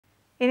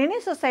In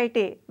any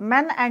society,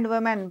 men and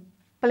women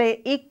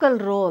play equal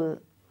role.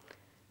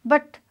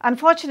 But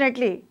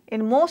unfortunately,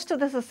 in most of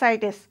the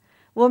societies,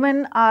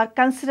 women are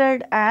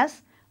considered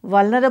as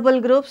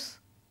vulnerable groups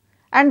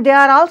and they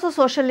are also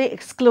socially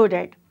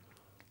excluded.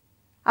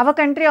 Our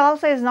country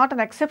also is not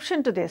an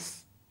exception to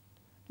this.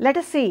 Let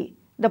us see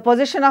the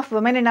position of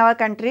women in our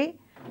country,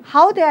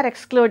 how they are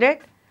excluded,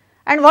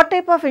 and what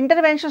type of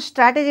intervention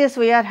strategies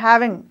we are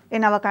having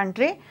in our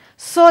country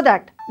so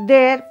that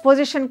their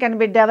position can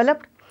be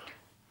developed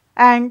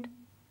and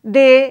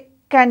they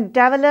can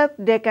develop,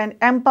 they can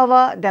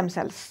empower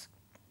themselves.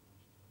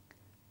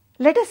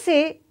 Let us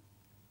see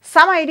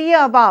some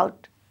idea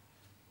about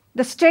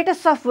the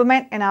status of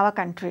women in our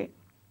country.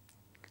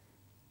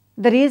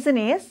 The reason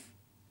is,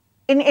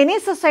 in any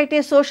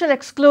society, social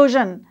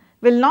exclusion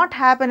will not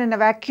happen in a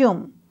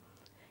vacuum.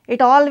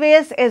 It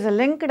always is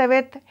linked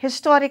with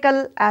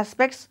historical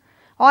aspects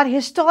or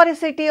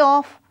historicity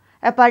of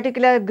a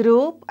particular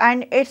group,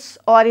 and its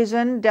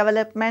origin,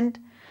 development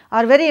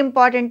are very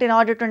important in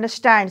order to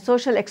understand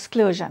social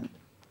exclusion.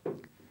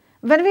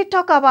 When we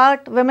talk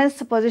about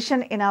women's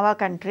position in our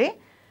country,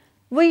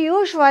 we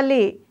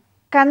usually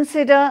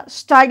consider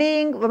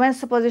studying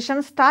women's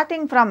position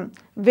starting from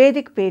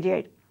Vedic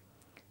period.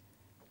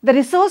 The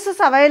resources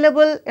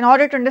available in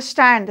order to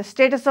understand the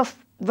status of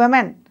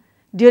women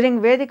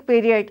during Vedic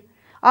period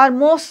are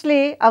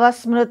mostly our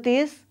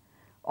Smritis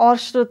or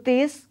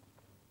Shrutis,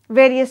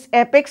 various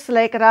epics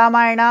like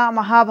Ramayana,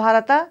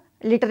 Mahabharata,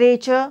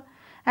 literature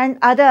and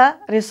other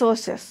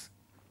resources.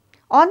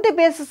 On the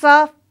basis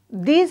of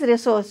these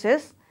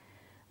resources,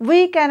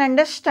 we can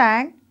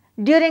understand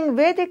during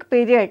Vedic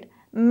period,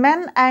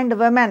 men and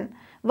women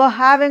were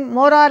having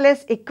more or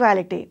less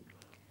equality.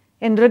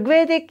 In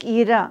Rigvedic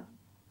era,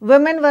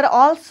 women were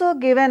also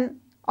given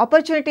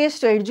opportunities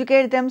to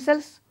educate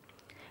themselves.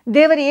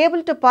 They were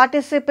able to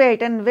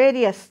participate in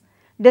various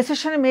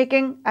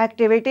decision-making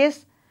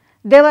activities.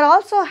 They were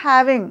also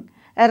having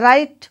a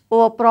right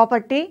over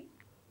property.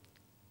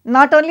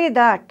 Not only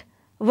that,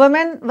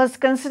 women was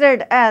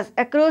considered as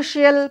a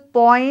crucial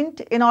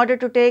point in order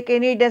to take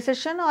any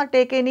decision or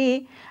take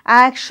any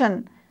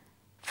action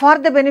for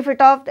the benefit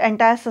of the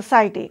entire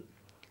society.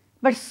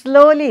 But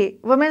slowly,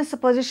 women's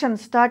position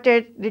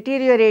started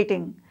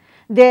deteriorating.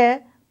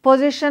 Their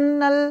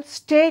positional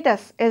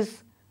status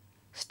is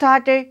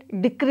started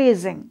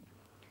decreasing.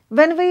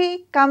 When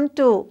we come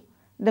to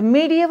the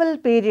medieval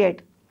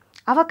period,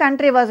 our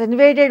country was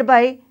invaded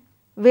by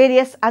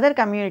various other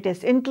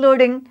communities,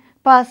 including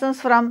persons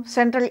from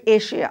Central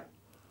Asia.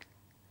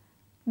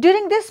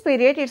 During this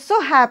period, it so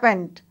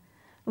happened,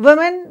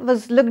 women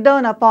was looked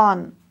down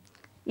upon.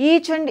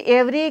 Each and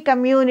every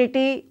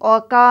community or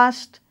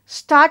caste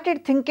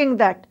started thinking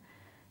that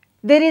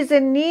there is a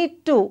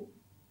need to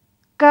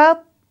curb,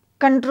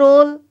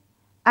 control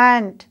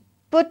and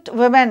put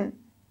women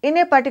in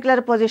a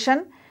particular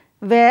position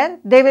where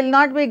they will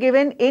not be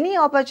given any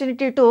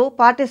opportunity to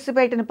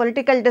participate in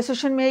political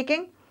decision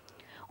making,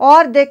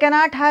 or they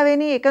cannot have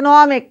any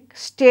economic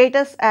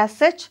status as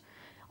such,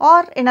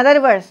 or in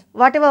other words,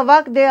 whatever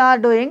work they are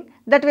doing,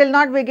 that will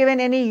not be given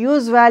any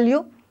use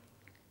value.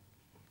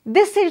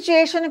 This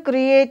situation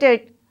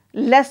created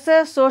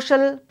lesser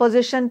social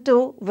position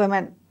to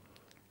women.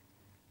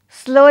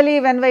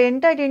 Slowly, when we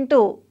entered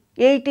into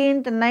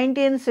 18th and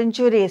 19th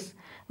centuries,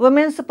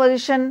 women's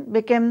position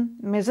became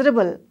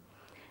miserable.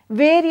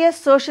 Various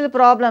social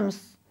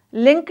problems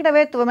linked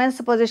with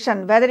women's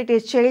position, whether it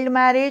is child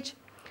marriage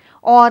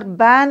or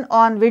ban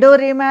on widow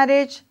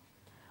remarriage,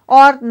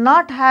 or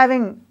not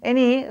having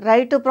any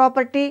right to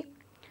property,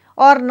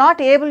 or not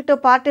able to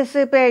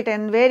participate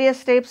in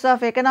various types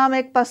of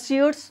economic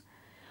pursuits,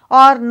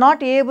 or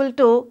not able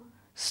to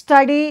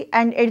study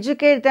and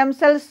educate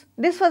themselves.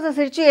 This was the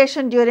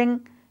situation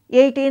during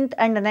 18th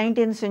and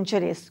 19th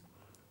centuries.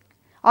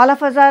 All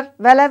of us are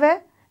well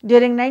aware,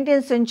 during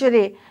 19th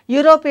century,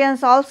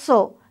 Europeans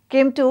also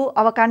came to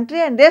our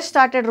country and they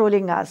started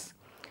ruling us.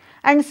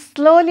 And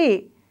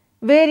slowly,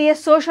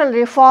 various social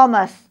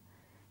reformers,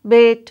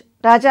 be it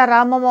Raja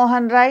Rama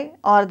Mohan Rai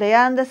or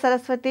Dayananda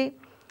Saraswati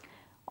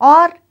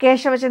or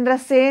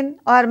𝗘𝗍𝗫𝗎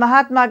or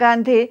Mahatma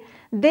Gandhi,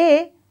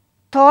 they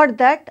thought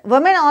that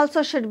women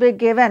also should be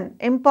given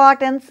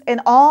importance in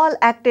all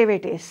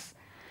activities.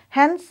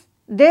 Hence,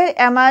 there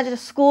emerged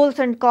schools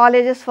and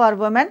colleges for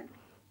women,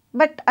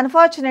 but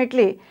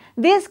unfortunately,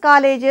 these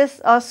colleges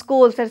or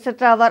schools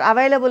etc. were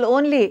available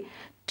only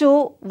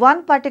to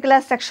one particular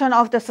section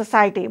of the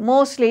society,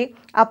 mostly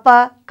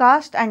upper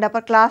caste and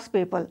upper class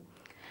people,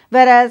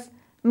 whereas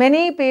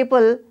many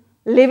people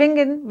living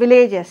in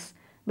villages,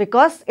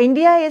 because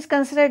India is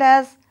considered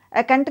as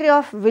a country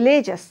of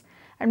villages,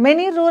 and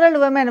many rural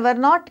women were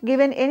not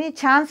given any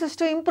chances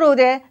to improve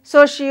their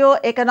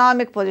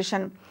socio-economic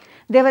position.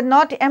 They were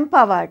not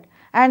empowered,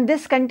 and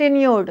this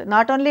continued,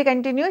 not only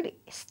continued,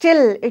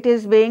 still it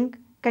is being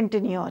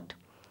continued.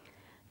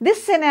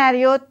 This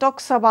scenario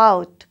talks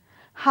about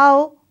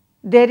how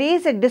there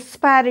is a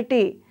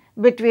disparity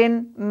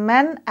between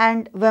men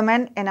and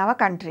women in our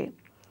country.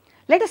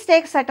 Let us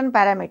take certain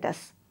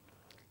parameters.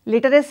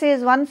 Literacy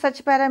is one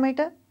such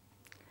parameter.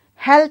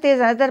 health is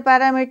another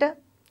parameter,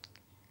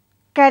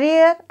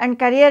 career and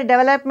career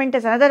development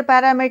is another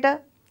parameter,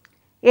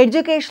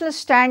 educational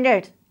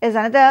standards is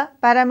another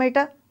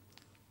parameter,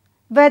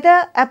 whether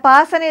a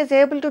person is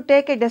able to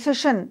take a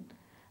decision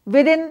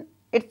within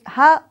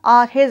her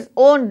or his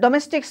own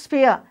domestic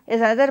sphere is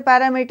another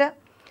parameter,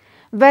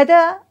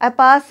 whether a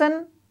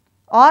person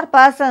or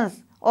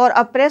persons are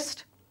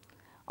oppressed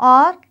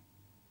or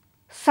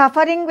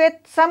suffering with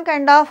some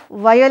kind of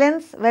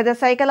violence, whether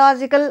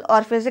psychological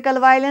or physical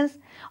violence,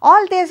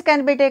 all these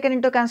can be taken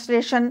into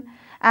consideration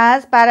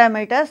as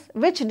parameters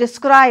which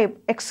describe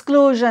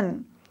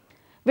exclusion,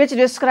 which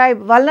describe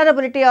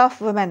vulnerability of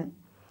women.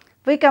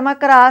 We come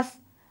across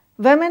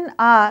women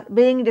are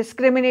being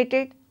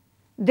discriminated.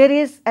 There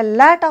is a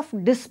lot of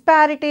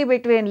disparity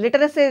between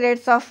literacy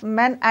rates of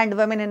men and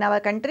women in our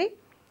country,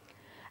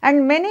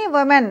 and many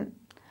women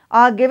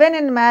are given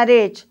in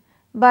marriage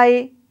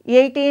by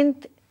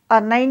 18th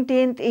or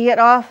 19th year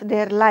of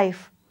their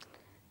life.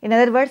 In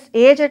other words,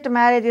 age at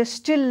marriage is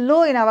still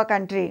low in our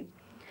country.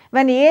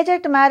 When age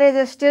at marriage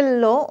is still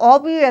low,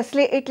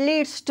 obviously it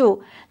leads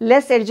to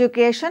less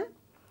education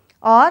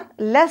or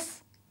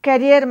less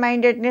career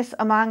mindedness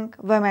among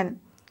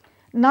women.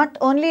 Not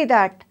only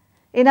that,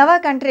 in our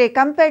country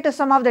compared to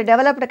some of the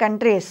developed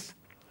countries,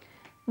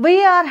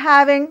 we are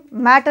having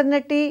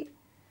maternity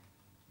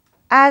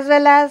as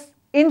well as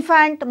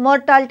infant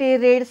mortality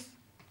rates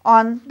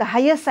on the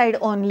higher side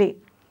only.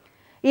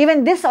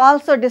 Even this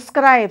also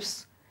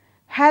describes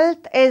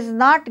health is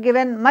not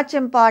given much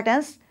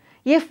importance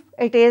if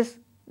it is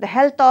the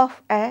health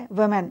of a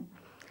woman.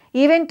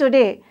 Even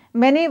today,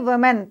 many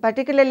women,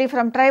 particularly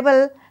from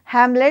tribal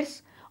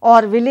hamlets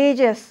or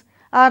villages,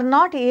 are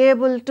not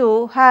able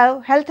to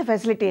have health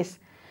facilities.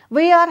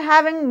 We are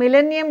having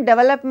Millennium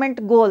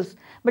Development Goals,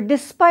 but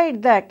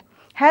despite that,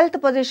 health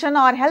position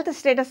or health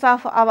status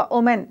of our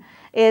women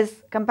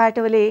is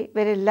comparatively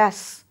very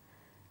less.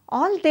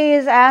 All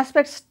these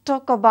aspects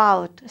talk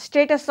about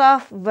status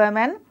of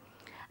women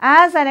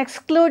as an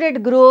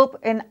excluded group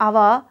in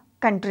our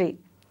country.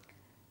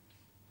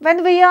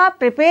 When we are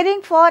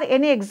preparing for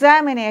any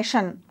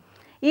examination,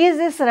 is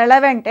this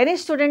relevant? Any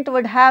student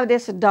would have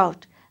this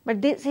doubt,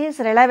 but this is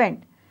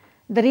relevant.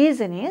 The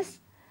reason is,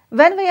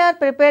 when we are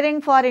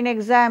preparing for an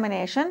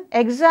examination,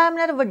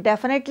 examiner would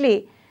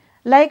definitely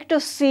like to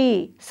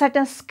see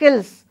certain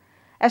skills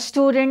a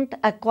student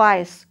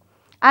acquires.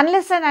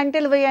 Unless and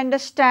until we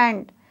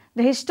understand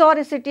the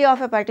historicity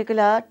of a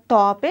particular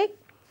topic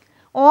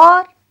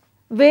or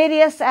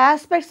various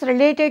aspects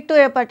related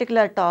to a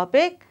particular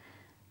topic,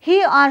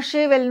 he or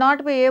she will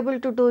not be able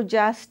to do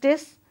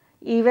justice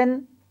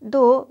even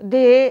though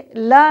they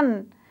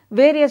learn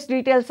various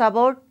details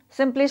about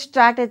simply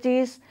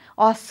strategies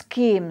or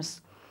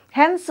schemes.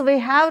 Hence, we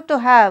have to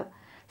have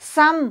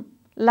some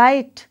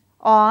light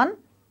on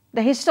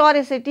the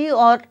historicity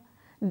or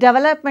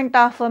development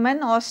of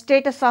women or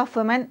status of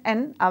women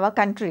in our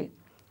country.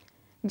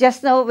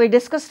 Just now we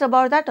discussed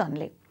about that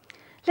only.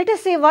 Let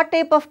us see what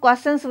type of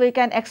questions we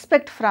can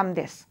expect from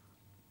this.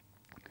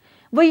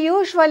 We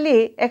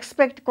usually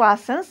expect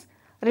questions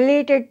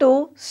related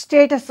to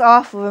status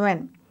of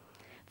women.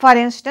 For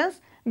instance,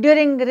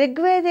 during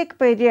Rigvedic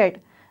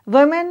period,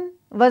 women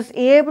was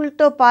able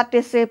to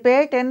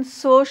participate in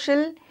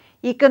social,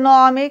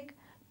 economic,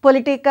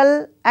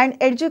 political and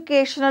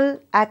educational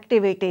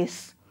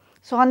activities.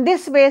 So, on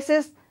this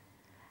basis,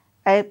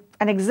 an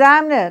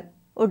examiner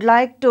would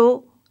like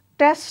to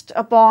test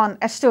upon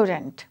a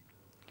student.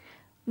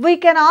 We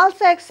can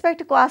also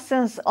expect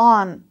questions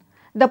on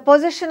the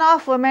position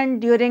of women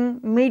during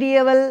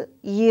medieval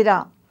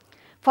era.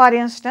 For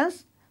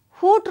instance,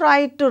 who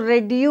tried to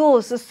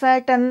reduce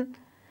certain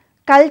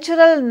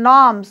cultural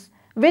norms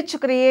which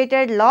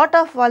created lot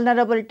of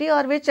vulnerability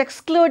or which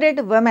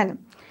excluded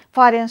women.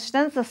 For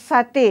instance,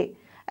 sati,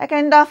 a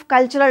kind of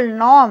cultural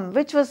norm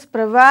which was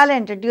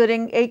prevalent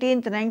during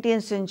 18th,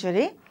 19th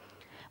century,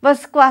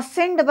 was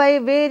questioned by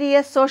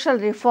various social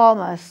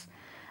reformers,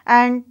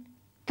 and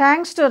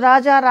thanks to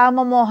Raja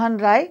Rama Mohan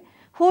Rai,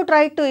 who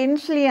tried to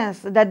influence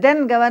the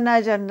then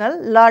Governor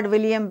General Lord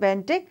William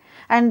Bentinck,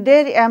 and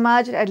there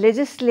emerged a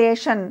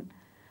legislation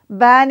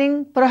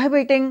banning,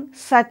 prohibiting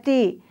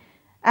sati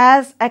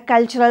as a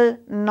cultural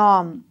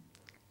norm.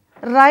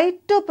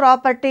 Right to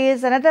property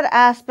is another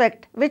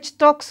aspect which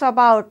talks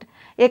about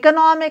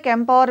economic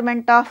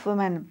empowerment of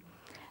women.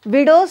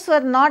 Widows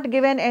were not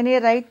given any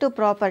right to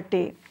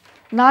property.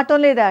 Not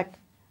only that,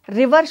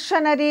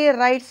 reversionary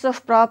rights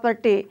of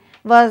property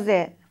was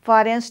there.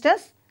 For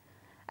instance,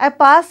 a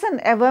person,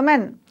 a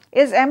woman,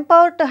 is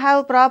empowered to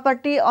have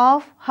property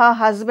of her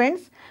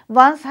husband's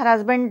once her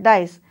husband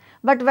dies.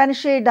 But when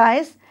she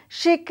dies,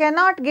 she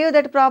cannot give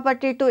that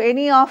property to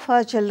any of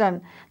her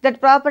children.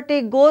 That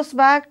property goes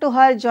back to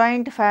her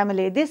joint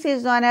family. This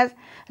is known as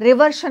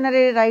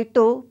reversionary right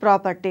to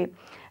property.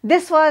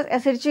 This was a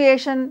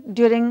situation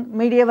during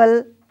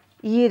medieval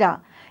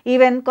era.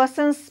 Even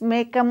questions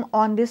may come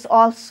on this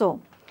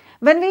also.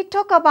 When we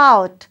talk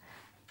about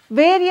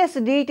various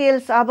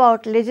details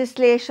about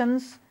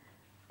legislations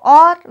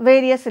or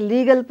various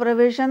legal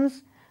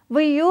provisions,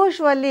 we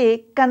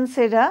usually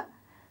consider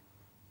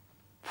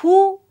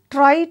who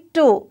tried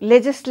to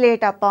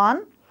legislate upon,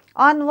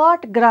 on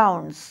what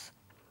grounds?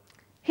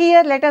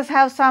 Here let us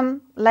have some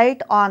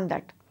light on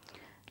that.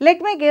 Let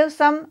me give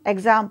some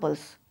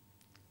examples.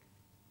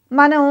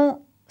 మనం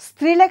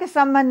స్త్రీలకు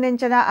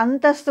సంబంధించిన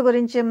అంతస్తు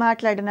గురించి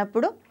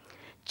మాట్లాడినప్పుడు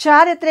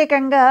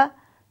చారిత్రకంగా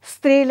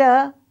స్త్రీల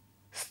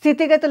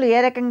స్థితిగతులు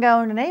ఏ రకంగా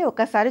ఉండినాయి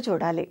ఒక్కసారి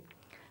చూడాలి.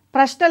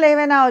 ప్రశ్నలు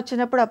ఏవైనా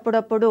వచ్చినప్పుడు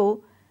అప్పుడప్పుడు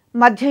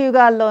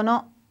మధ్యయుగాల్లోనో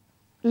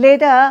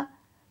లేదా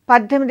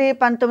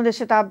 18-19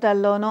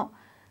 శతాబ్దాల్లోనో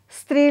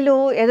స్త్రీలు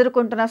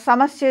ఎదుర్కొంటున్న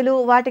సమస్యలు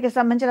వాటికి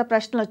సంబంధించిన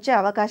ప్రశ్నలు వచ్చే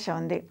అవకాశం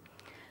ఉంది.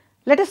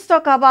 Let us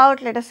talk about,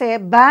 let us say,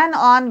 ban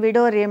on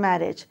widow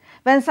remarriage.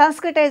 When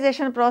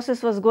Sanskritization process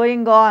was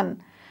going on,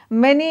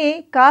 many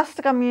caste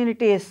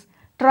communities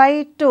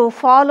tried to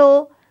follow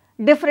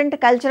different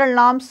cultural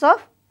norms of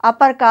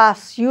upper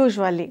caste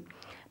usually.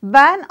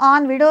 Ban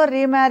on widow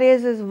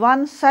remarriage is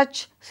one such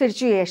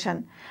situation,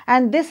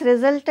 and this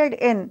resulted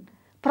in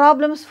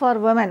problems for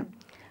women.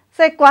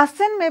 So a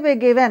question may be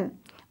given,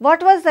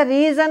 what was the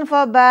reason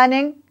for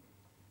banning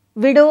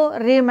widow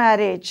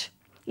remarriage?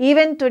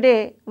 Even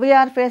today we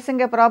are facing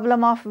a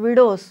problem of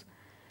widows.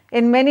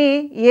 In many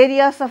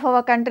areas of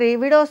our country,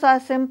 widows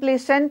are simply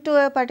sent to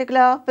a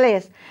particular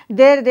place.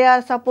 There they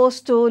are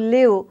supposed to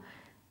live.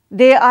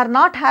 They are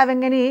not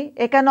having any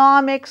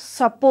economic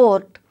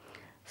support.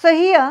 So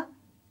here,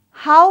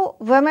 how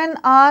women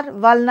are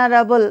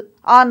vulnerable,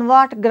 on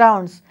what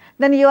grounds?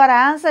 Then your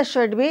answer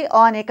should be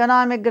on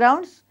economic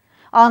grounds,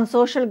 on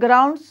social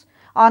grounds,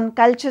 on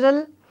cultural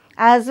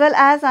as well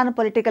as on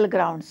political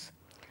grounds.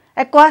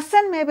 A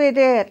question may be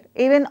there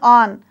even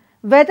on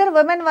whether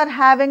women were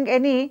having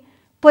any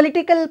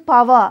political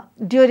power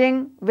during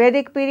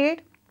Vedic period,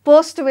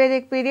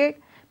 post-Vedic period,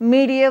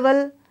 medieval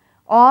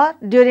or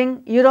during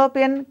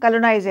European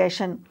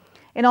colonization.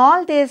 In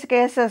all these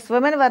cases,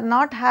 women were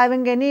not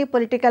having any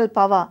political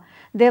power.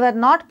 They were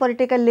not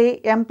politically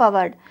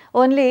empowered.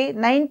 Only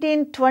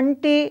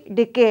 1920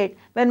 decade,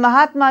 when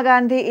Mahatma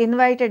Gandhi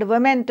invited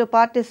women to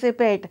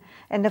participate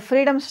in the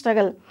freedom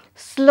struggle,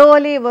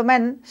 slowly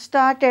women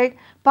started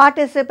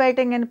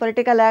participating in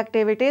political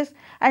activities,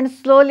 and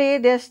slowly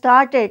they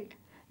started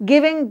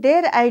giving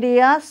their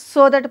ideas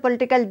so that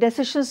political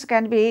decisions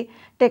can be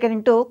taken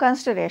into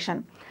consideration.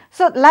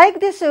 So like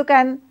this you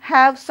can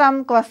have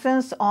some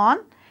questions on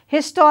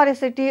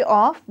historicity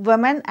of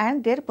women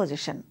and their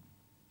position.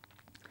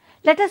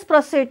 Let us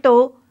proceed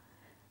to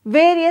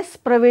various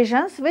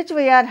provisions which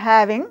we are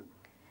having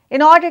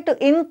in order to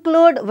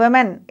include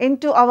women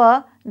into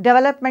our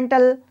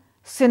developmental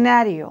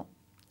scenario.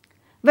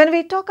 When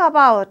we talk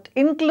about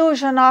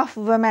inclusion of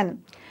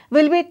women,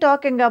 we will be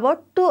talking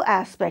about two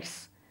aspects.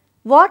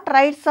 What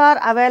rights are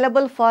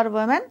available for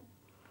women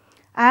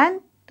and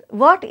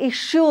what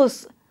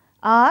issues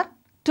are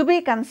to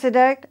be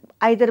considered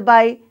either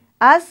by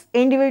us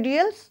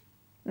individuals,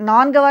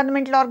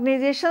 non-governmental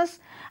organizations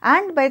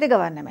and by the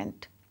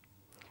government.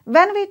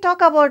 When we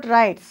talk about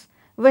rights,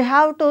 we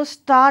have to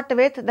start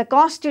with the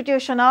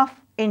Constitution of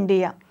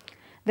India.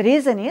 The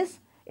reason is,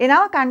 in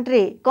our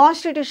country,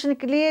 Constitution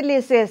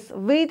clearly says,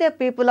 we the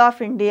people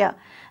of India,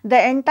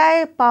 the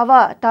entire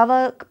power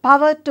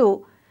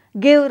to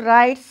give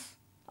rights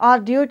or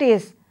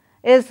duties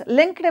is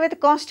linked with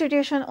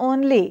Constitution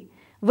only.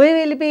 We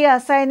will be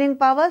assigning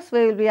powers,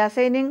 we will be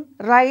assigning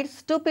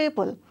rights to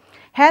people.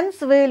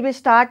 Hence, we will be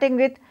starting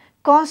with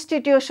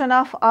Constitution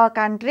of our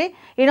country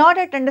in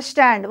order to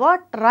understand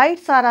what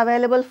rights are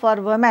available for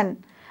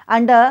women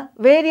under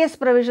various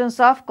provisions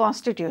of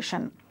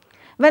Constitution.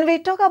 When we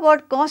talk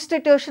about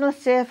constitutional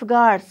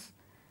safeguards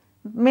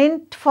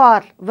meant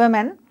for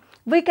women,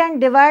 we can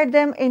divide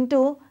them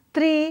into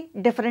three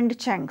different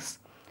chunks.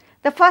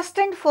 The first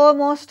and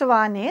foremost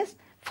one is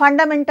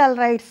fundamental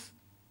rights.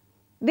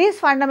 These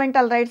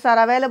fundamental rights are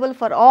available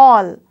for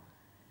all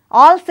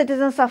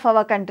citizens of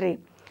our country.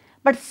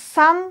 But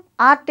some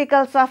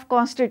articles of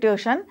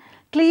Constitution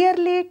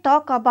clearly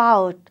talk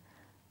about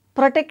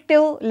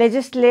protective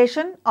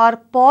legislation or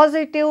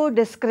positive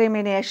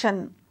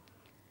discrimination.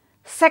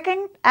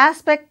 Second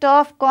aspect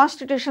of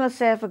constitutional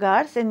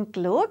safeguards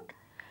include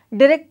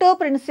directive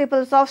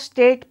principles of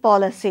state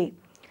policy.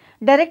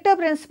 Directive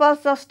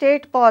principles of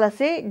state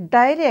policy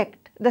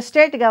direct the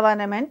state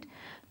government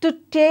to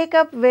take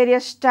up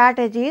various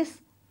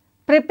strategies,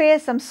 prepare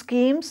some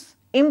schemes,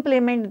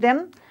 implement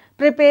them,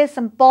 prepare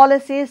some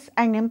policies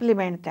and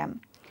implement them.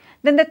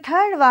 Then the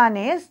third one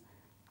is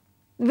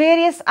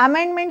various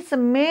amendments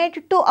made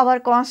to our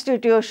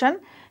Constitution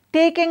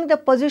taking the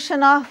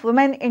position of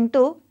women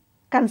into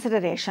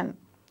consideration.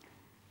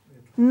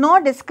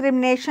 No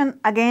discrimination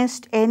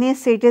against any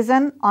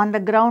citizen on the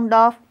ground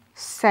of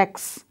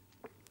sex.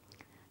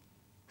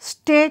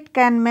 State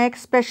can make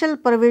special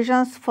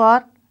provisions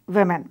for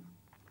women.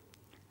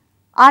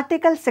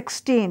 Article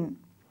 16.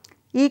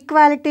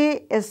 Equality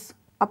is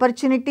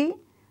opportunity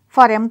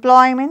for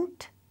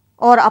employment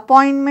or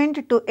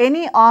appointment to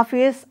any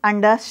office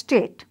under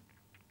state.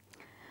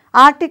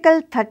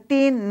 Article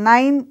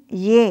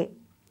 13(9)(a).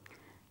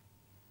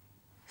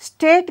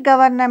 State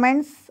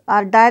governments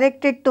are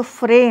directed to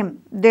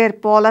frame their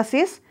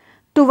policies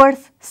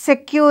towards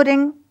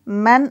securing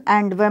men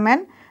and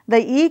women the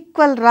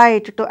equal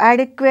right to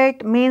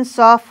adequate means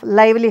of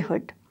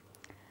livelihood.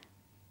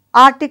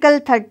 Article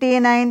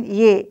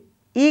 39A,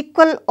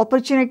 equal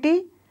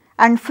opportunity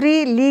and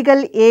free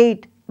legal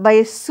aid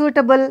by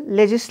suitable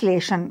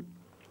legislation.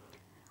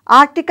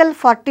 Article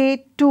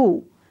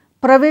 42,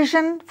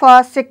 provision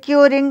for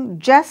securing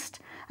just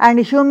and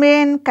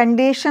humane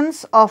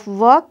conditions of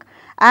work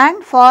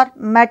and for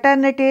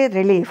maternity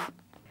relief.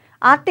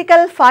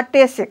 Article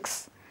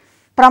 46,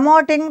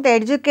 promoting the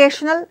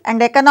educational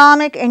and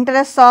economic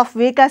interests of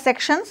weaker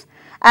sections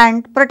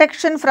and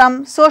protection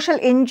from social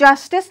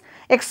injustice,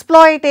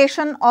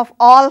 exploitation of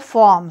all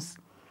forms.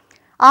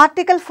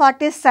 Article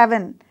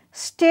 47,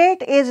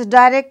 state is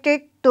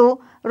directed to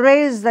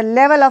raise the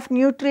level of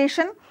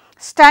nutrition,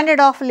 standard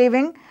of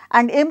living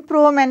and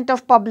improvement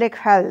of public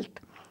health.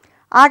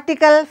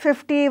 Article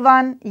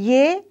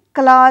 51A,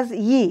 Clause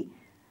E,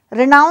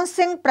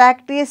 renouncing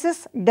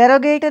practices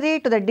derogatory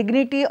to the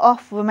dignity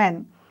of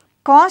women.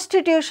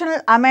 Constitutional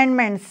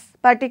amendments,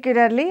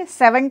 particularly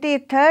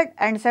 73rd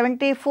and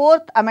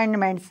 74th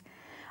amendments,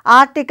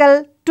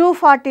 Article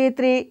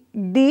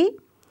 243D,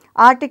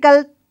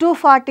 Article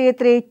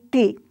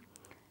 243T.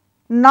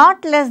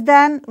 Not less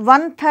than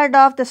 1/3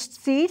 of the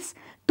seats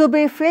to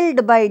be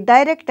filled by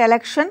direct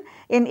election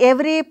in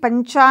every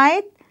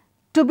panchayat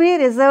to be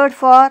reserved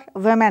for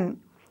women.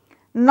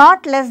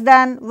 Not less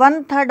than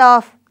 1/3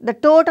 of the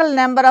total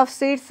number of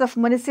seats of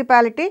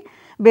municipality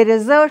be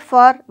reserved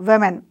for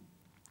women.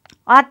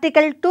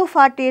 Article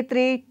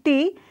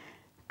 243T,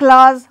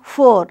 Clause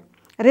 4,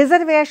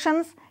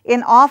 reservations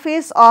in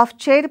office of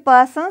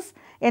chairpersons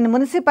in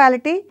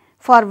municipality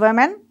for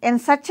women in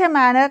such a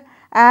manner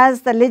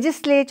as the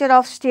legislature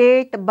of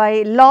state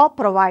by law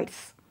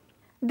provides.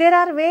 There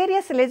are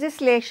various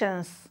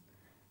legislations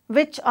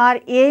which are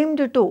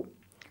aimed to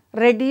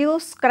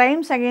reduce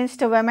crimes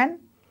against women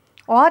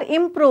or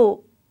improve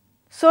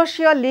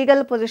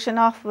socio-legal position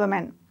of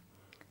women,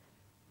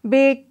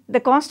 be it the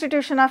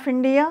Constitution of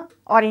India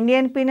or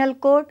Indian Penal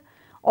Code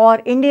or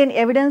Indian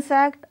Evidence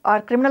Act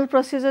or Criminal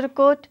Procedure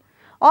Code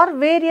or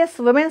various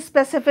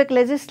women-specific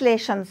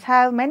legislations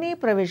have many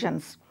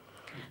provisions.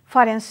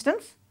 For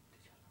instance,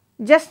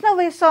 just now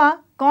we saw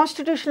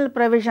constitutional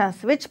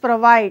provisions which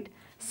provide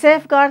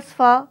safeguards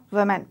for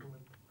women.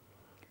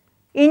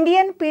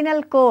 Indian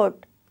Penal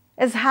Code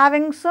is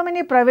having so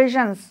many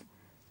provisions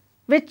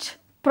which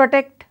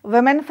protect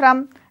women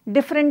from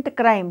different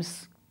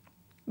crimes,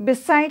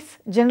 besides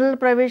general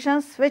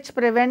provisions which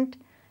prevent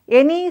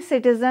any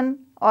citizen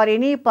or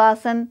any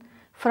person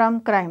from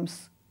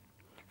crimes.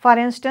 For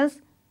instance,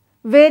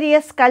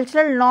 various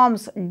cultural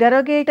norms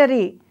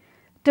derogatory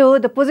to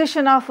the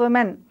position of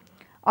women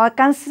are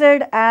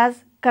considered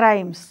as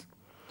crimes.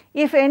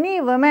 If any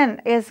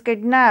woman is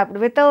kidnapped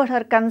without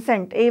her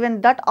consent,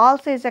 even that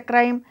also is a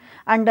crime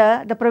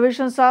under the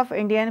provisions of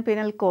Indian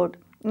Penal Code.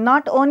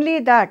 Not only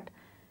that,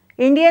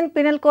 Indian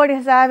Penal Code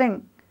is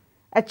having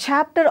a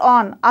chapter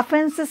on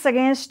offences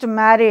against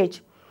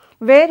marriage,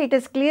 where it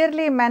is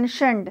clearly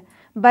mentioned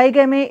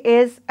bigamy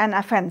is an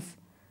offence.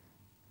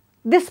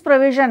 This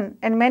provision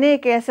in many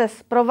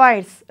cases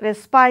provides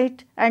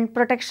respite and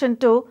protection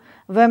to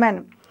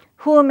women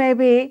who may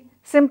be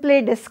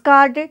simply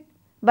discarded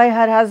by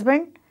her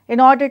husband in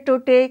order to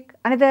take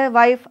another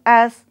wife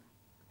as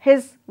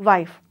his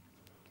wife.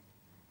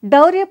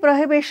 Dowry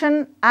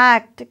Prohibition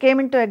Act came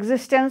into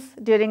existence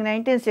during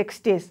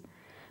 1960s,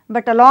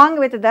 but along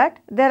with that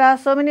there are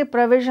so many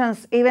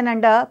provisions even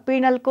under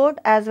Penal Code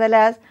as well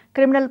as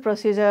Criminal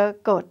Procedure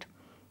Code.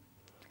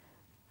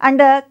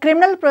 Under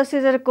Criminal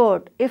Procedure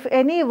Code, if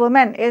any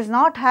woman is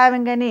not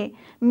having any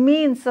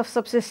means of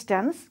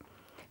subsistence,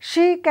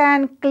 she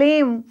can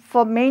claim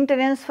for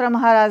maintenance from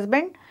her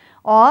husband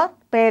or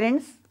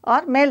parents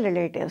or male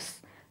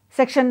relatives.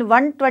 Section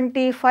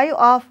 125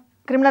 of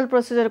Criminal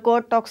Procedure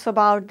Code talks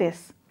about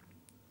this.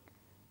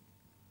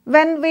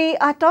 When we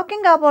are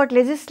talking about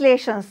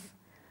legislations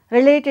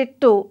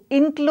related to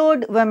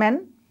include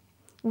women,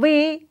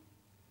 we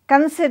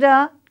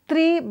consider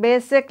three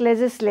basic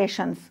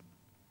legislations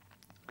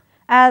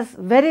as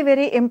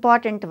very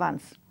important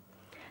ones.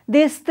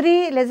 These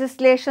three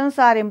legislations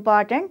are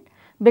important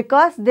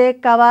because they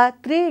cover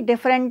three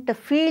different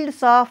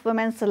fields of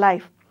women's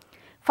life.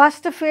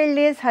 First field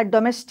is her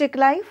domestic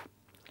life.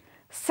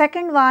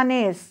 Second one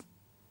is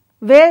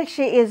where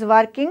she is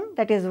working,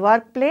 that is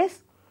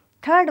workplace.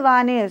 Third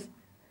one is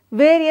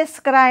various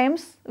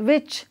crimes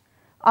which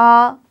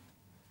are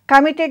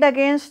committed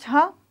against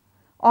her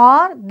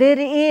or there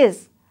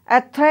is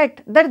a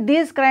threat that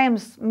these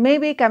crimes may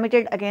be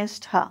committed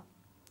against her.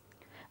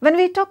 When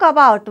we talk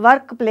about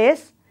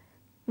workplace,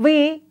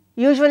 we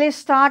usually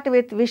start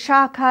with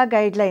Vishakha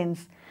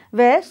guidelines,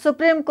 where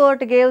Supreme Court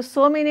gave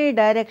so many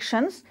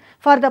directions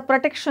for the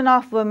protection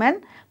of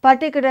women,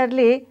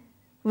 particularly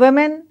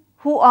women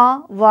who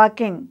are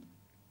working.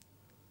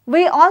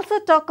 We also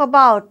talk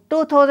about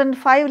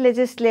 2005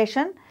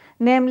 legislation,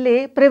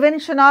 namely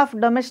Prevention of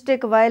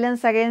Domestic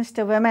Violence Against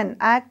Women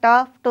Act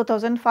of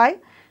 2005,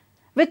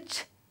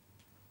 which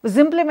was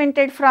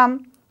implemented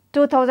from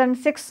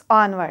 2006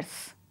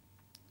 onwards.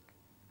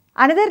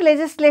 Another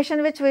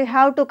legislation which we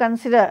have to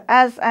consider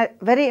as a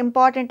very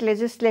important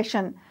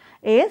legislation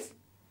is,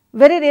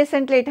 very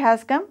recently it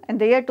has come in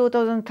the year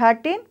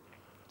 2013,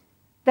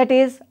 that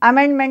is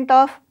Amendment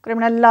of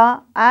Criminal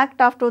Law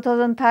Act of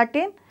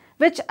 2013,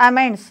 which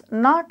amends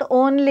not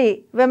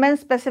only women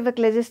specific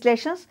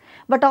legislations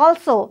but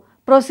also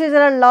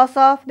procedural laws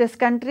of this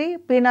country,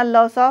 penal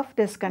laws of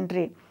this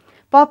country.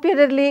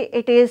 Popularly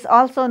it is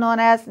also known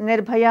as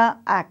Nirbhaya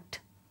Act.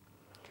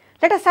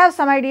 Let us have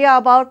some idea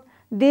about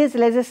these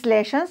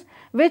legislations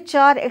which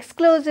are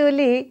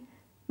exclusively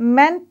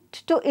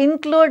meant to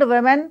include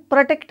women,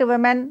 protect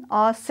women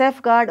or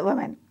safeguard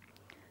women.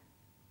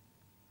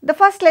 The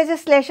first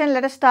legislation,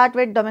 let us start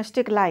with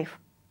domestic life.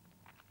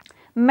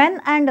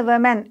 Men and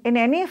women in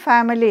any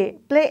family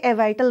play a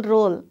vital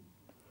role,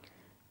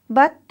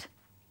 but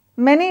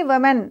many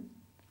women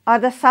are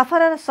the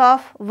sufferers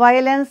of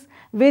violence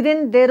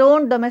within their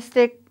own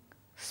domestic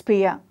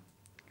sphere,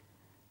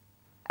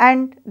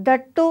 and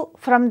that too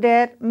from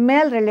their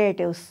male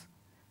relatives,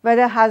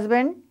 whether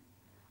husband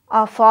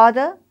or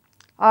father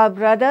or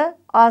brother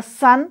or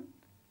son.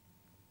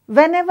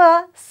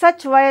 Whenever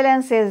such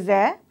violence is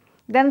there,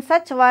 then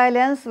such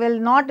violence will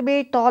not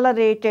be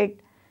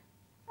tolerated,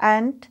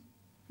 and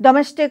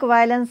Domestic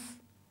Violence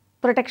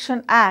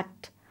Protection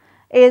Act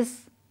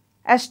is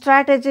a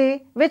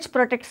strategy which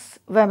protects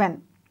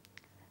women.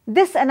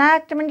 This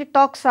enactment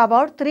talks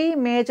about three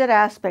major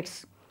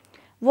aspects.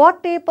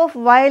 What type of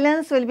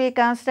violence will be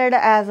considered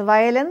as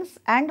violence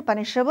and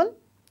punishable?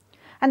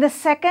 And the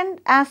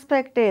second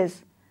aspect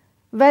is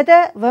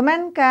whether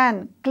women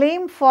can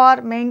claim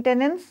for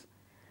maintenance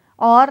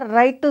or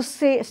right to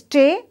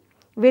stay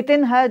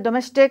within her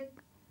domestic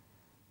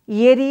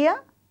area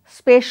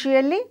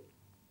spatially,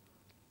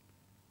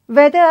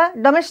 whether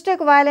domestic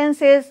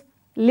violence is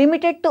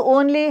limited to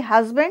only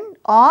husband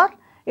or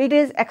it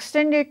is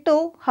extended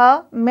to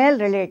her male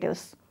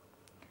relatives,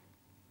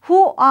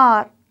 who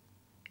are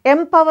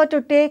empowered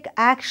to take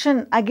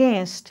action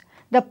against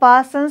the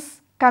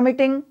persons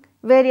committing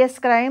various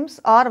crimes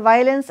or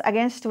violence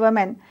against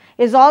women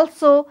is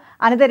also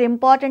another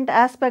important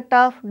aspect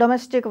of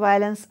Domestic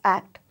Violence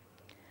Act.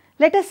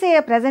 Let us see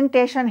a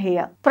presentation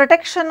here.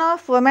 Protection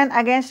of Women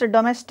Against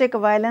Domestic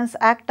Violence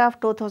Act of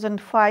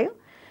 2005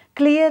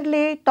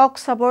 clearly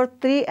talks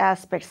about three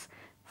aspects.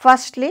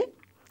 Firstly,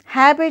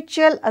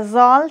 habitual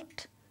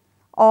assault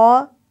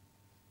or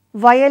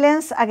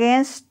violence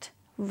against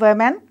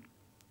women,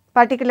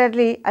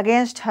 particularly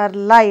against her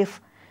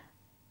life,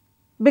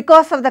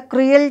 because of the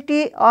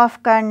cruelty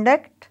of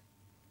conduct,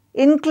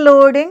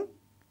 including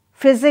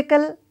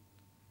physical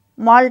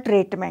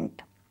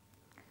maltreatment.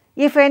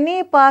 If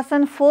any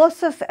person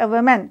forces a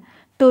woman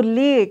to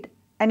lead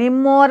an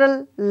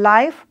immoral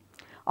life,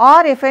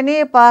 or if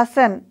any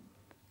person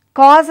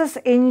causes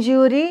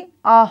injury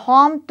or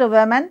harm to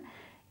women,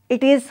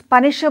 it is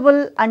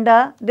punishable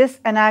under this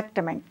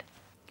enactment.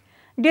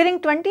 During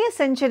 20th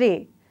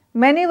century,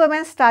 many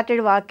women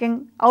started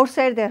working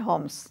outside their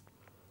homes.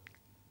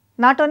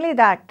 Not only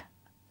that,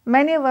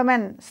 many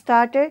women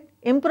started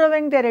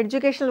improving their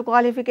educational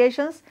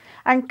qualifications,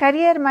 and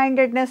career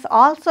mindedness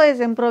also is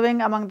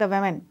improving among the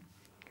women.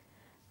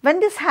 When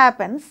this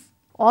happens,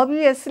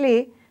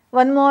 obviously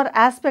one more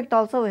aspect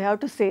also we have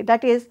to see,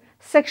 that is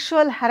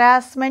sexual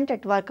harassment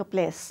at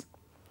workplace.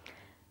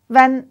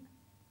 When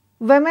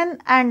women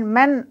and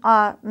men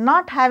are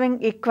not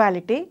having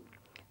equality,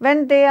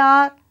 when they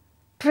are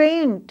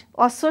trained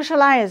or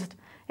socialized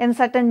in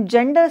certain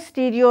gender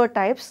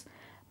stereotypes,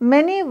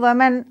 many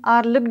women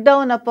are looked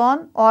down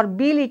upon or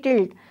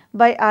belittled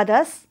by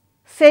others,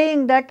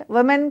 saying that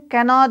women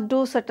cannot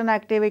do certain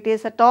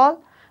activities at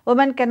all,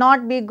 women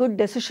cannot be good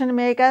decision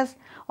makers,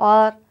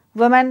 or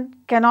women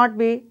cannot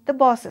be the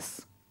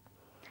bosses.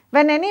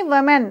 When any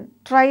woman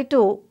try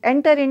to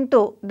enter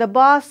into the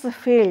boss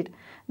field,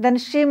 then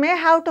she may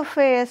have to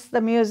face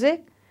the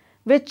music,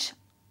 which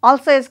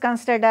also is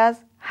considered as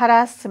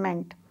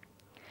harassment.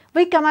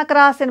 We come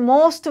across in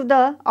most of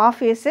the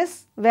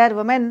offices where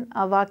women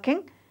are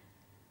working,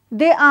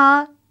 they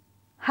are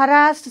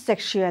harassed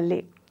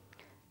sexually.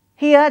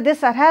 Here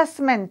this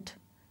harassment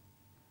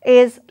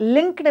is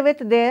linked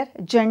with their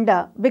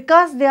gender.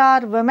 Because they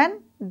are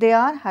women, they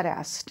are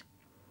harassed.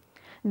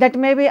 That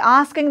may be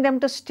asking them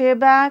to stay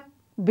back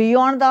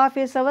beyond the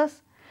office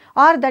hours,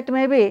 or that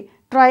may be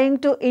trying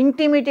to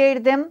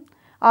intimidate them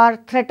or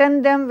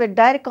threaten them with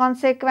dire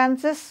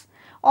consequences,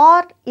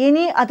 or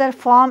any other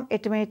form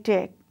it may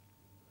take.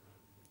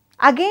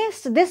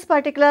 Against this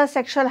particular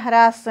sexual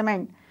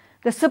harassment,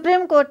 the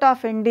Supreme Court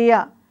of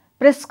India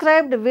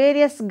prescribed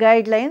various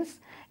guidelines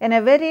in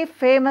a very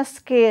famous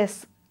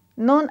case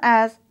known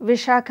as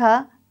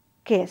𝗬𝗪𝗃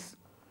case.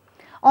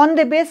 On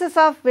the basis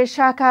of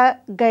𝗬𝗪𝗃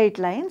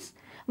guidelines,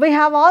 we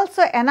have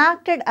also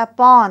enacted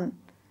upon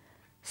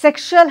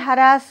sexual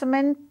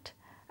harassment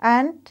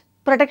and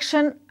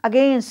protection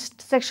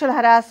against sexual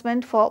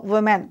harassment for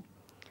women.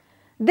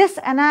 This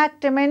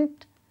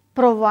enactment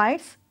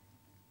provides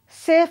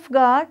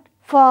safeguard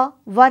for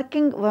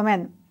working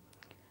women,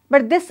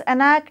 but this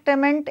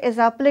enactment is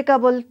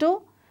applicable to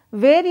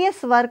various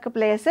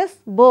workplaces,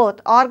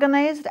 both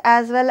organized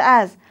as well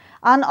as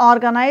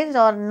unorganized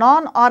or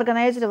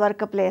non-organized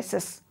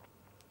workplaces.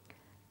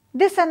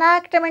 This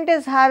enactment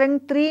is having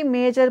three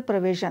major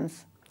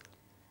provisions.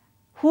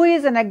 Who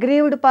is an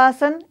aggrieved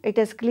person? It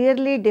is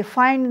clearly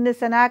defined in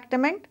this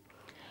enactment.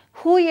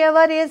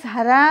 Whoever is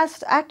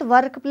harassed at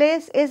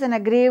workplace is an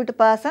aggrieved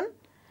person.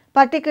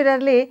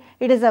 Particularly,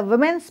 it is a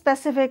women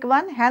specific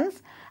one,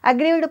 hence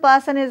aggrieved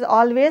person is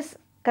always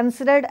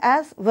considered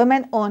as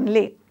women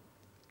only.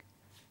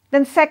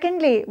 Then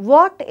secondly,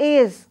 what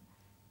is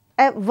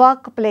a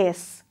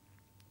workplace?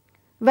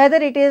 Whether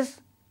it is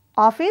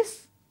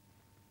office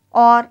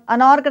or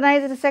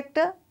unorganized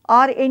sector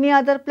or any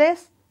other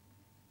place,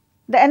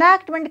 the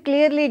enactment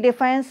clearly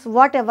defines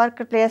what a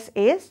workplace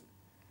is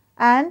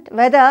and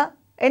whether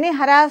any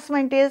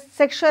harassment is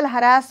sexual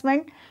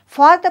harassment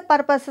for the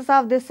purposes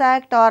of this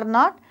act or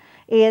not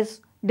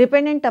is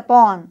dependent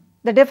upon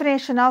the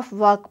definition of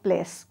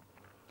workplace.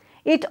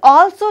 It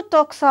also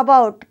talks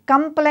about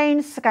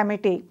complaints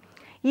committee.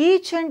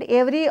 Each and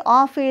every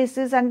office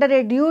is under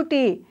a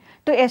duty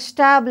to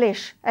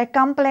establish a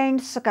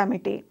complaints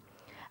committee,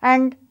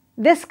 and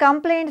this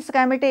complaints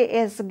committee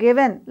is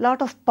given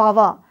lot of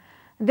power.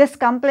 This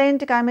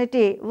complaint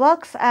committee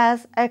works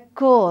as a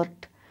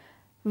court.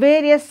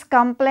 Various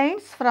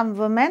complaints from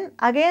women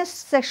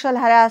against sexual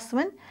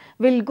harassment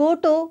will go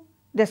to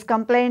this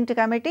complaint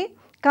committee.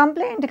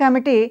 Complaint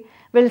committee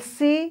will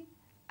see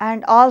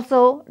and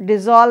also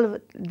dissolve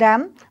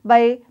them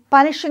by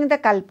punishing the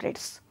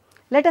culprits.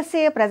 Let us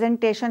see a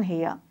presentation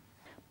here.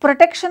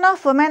 Protection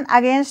of Women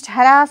Against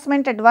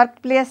Harassment at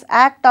Workplace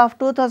Act of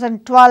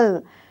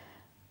 2012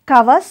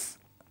 covers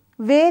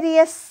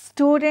various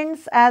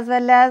students as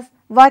well as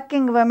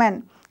working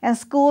women in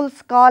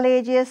schools,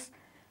 colleges,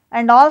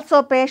 and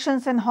also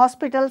patients in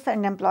hospitals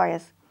and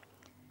employers.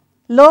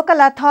 Local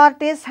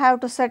authorities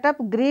have to set up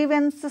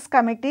grievances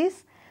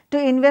committees to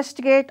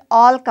investigate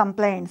all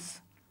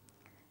complaints.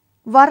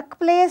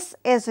 Workplace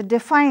is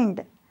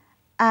defined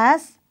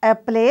as a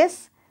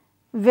place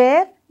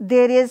where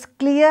there is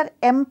clear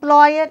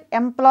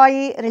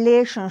employer-employee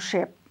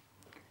relationship.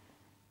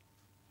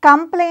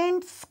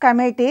 Complaints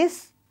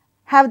committees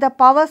have the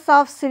powers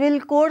of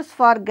civil courts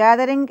for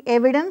gathering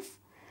evidence,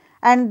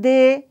 and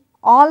they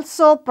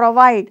also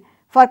provide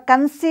for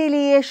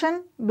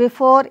conciliation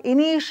before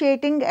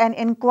initiating an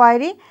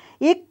inquiry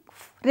if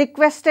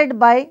requested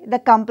by the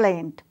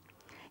complainant.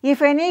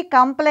 If any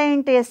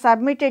complaint is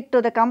submitted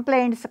to the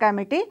complaints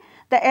committee,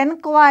 the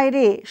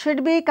inquiry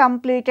should be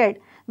completed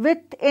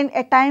within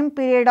a time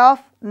period of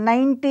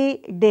 90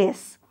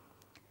 days.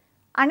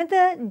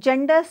 Another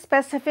gender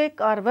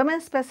specific or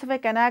women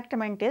specific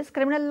enactment is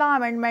Criminal Law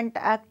Amendment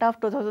Act of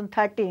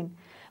 2013,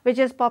 which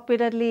is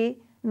popularly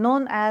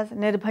known as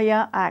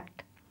Nirbhaya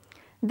Act.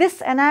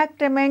 This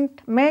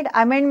enactment made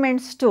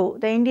amendments to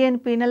the Indian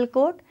Penal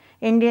Code,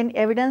 Indian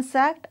Evidence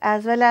Act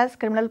as well as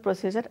Criminal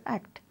Procedure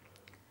Act.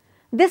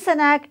 This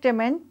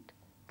enactment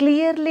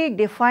clearly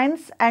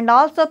defines and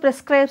also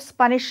prescribes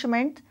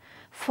punishment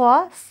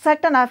for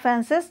certain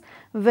offences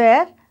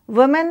where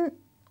women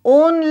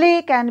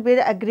only can be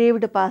the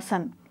aggrieved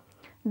person.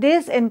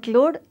 These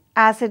include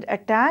acid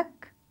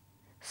attack,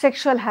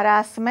 sexual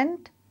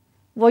harassment,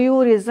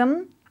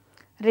 voyeurism,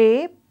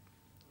 rape,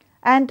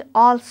 and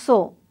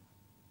also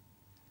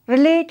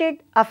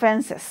related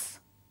offences,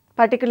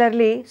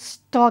 particularly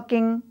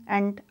stalking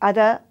and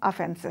other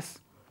offences.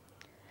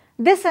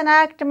 This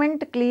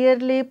enactment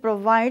clearly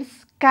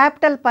provides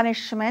capital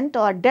punishment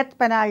or death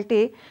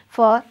penalty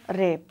for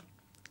rape.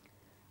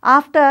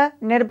 After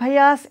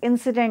Nirbhaya's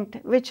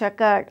incident which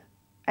occurred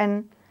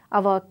in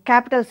our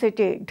capital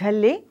city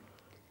Delhi,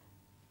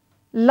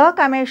 Law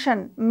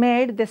Commission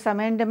made this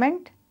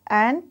amendment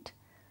and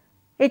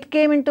it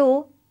came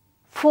into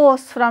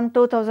force from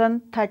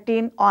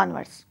 2013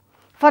 onwards.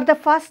 For the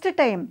first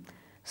time,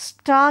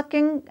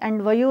 stalking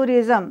and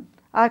voyeurism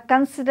are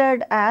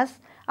considered as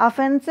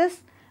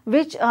offences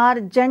which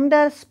are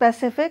gender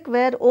specific,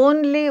 where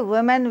only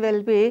women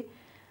will be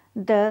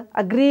the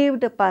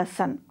aggrieved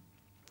person.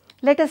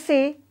 Let us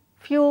see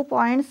few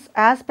points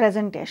as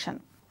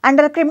presentation.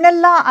 Under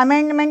Criminal Law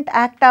Amendment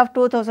Act of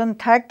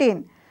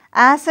 2013,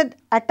 acid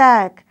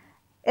attack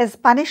is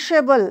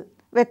punishable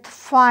with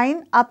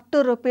fine up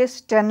to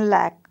 ₹10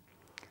 lakh.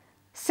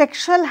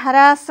 Sexual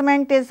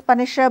harassment is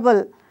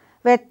punishable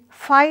with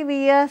 5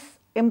 years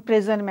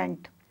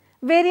imprisonment.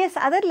 Various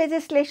other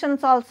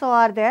legislations also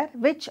are there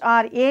which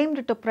are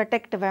aimed to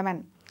protect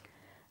women.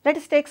 Let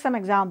us take some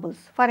examples.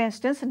 For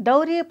instance,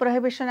 Dowry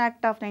Prohibition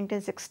Act of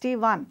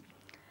 1961.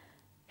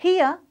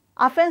 Here,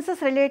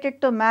 offences related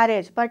to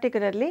marriage,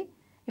 particularly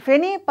if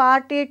any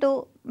party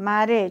to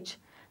marriage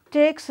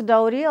takes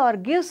dowry or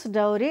gives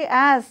dowry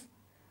as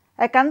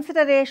a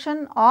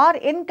consideration or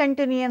in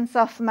continuance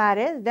of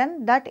marriage,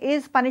 then that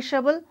is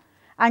punishable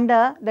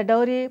under the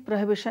Dowry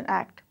Prohibition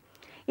Act.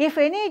 If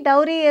any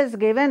dowry is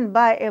given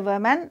by a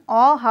woman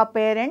or her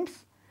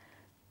parents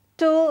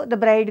to the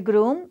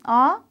bridegroom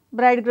or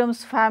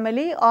bridegroom's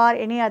family or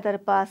any other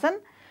person,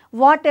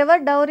 whatever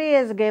dowry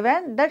is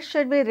given, that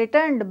should be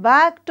returned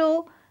back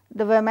to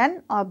the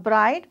woman or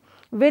bride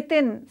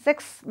within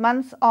 6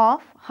 months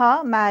of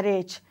her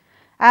marriage,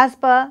 as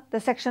per the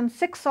section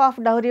 6 of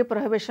Dowry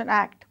Prohibition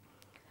Act.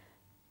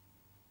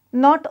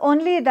 Not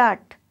only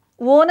that,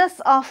 onus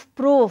of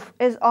proof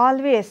is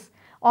always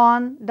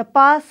on the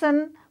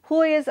person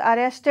who is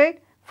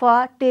arrested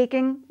for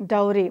taking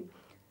dowry.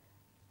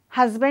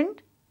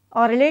 Husband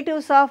or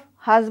relatives of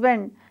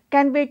husband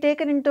can be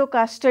taken into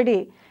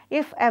custody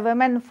if a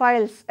woman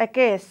files a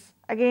case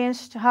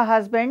against her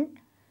husband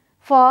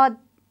for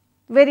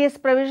various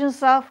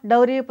provisions of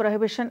Dowry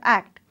Prohibition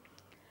Act.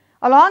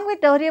 Along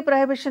with Dowry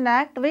Prohibition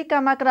Act, we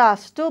come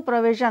across two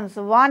provisions,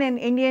 one in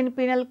Indian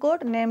Penal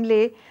Code,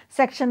 namely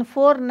section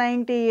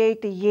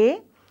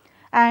 498A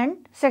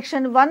and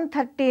section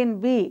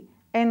 113B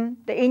in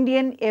the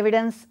Indian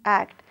Evidence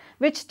Act,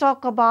 which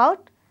talk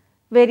about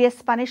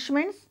various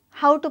punishments,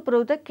 how to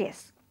prove the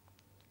case.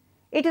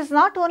 It is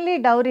not only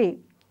dowry,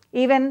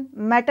 even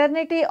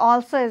maternity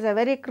also is a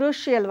very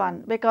crucial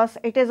one, because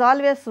it is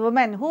always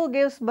woman who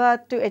gives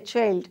birth to a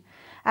child,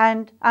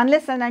 and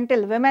unless and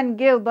until women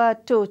give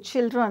birth to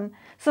children,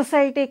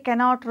 society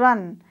cannot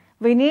run.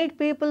 We need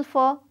people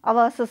for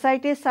our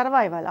society's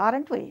survival,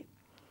 aren't we?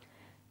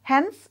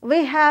 Hence,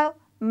 we have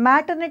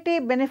maternity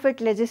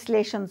benefit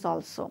legislations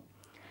also.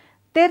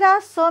 There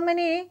are so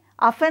many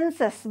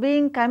offences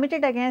being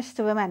committed against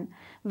women,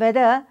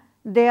 whether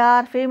they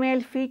are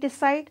female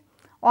feticide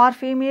or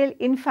female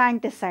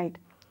infanticide.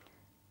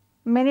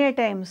 Many a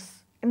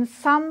times, in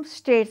some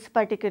states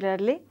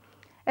particularly,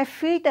 a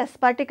fetus,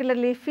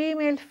 particularly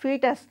female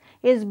fetus,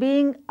 is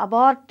being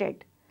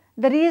aborted.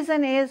 The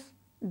reason is,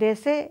 they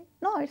say,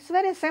 no, it's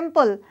very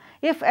simple.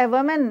 If a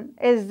woman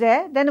is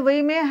there, then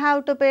we may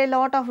have to pay a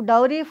lot of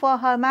dowry for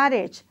her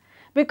marriage.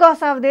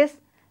 Because of this,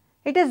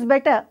 it is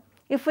better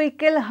if we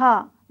kill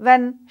her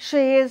when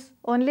she is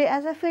only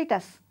as a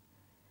fetus.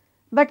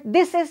 But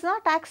this is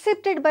not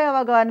accepted by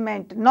our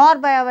government, nor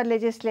by our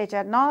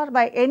legislature, nor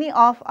by any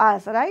of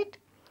us, right?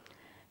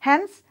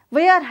 Hence,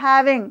 we are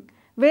having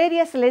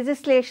various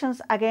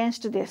legislations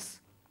against this.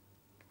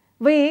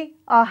 We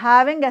are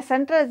having a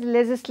central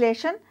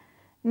legislation,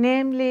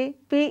 namely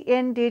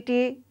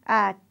PNDT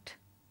Act.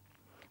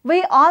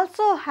 We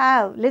also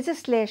have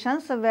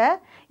legislations where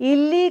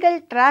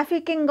illegal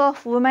trafficking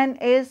of women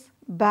is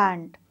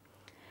banned.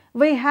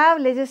 We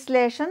have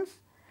legislations,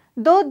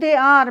 though they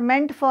are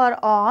meant for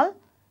all,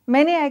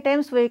 many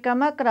times we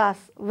come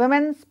across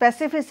women's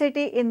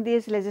specificity in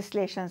these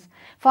legislations.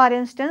 For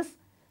instance,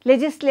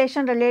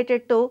 legislation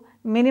related to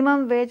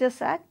Minimum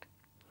Wages Act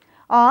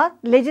or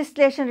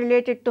legislation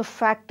related to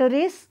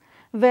factories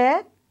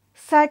where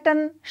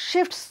certain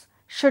shifts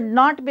should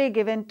not be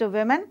given to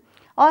women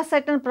or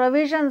certain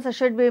provisions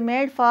should be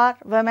made for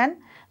women,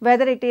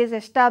 whether it is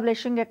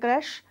establishing a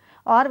creche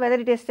or whether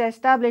it is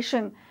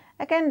establishing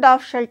a kind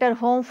of shelter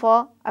home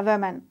for a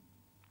woman.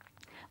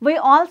 We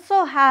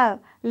also have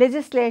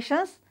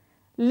legislations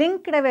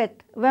linked with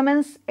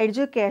women's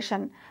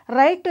education.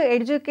 Right to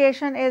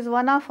education is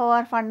one of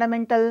our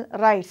fundamental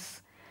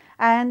rights,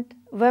 and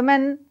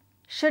women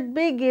should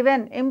be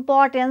given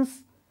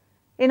importance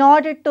in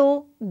order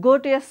to go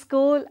to a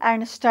school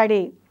and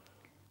study.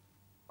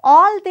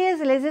 All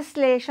these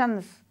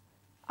legislations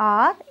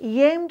are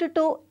aimed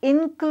to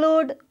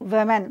include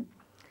women.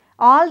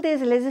 All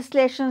these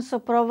legislations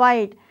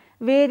provide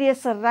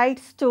various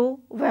rights to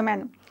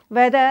women,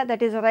 whether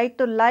that is right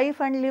to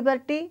life and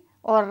liberty,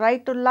 or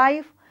right to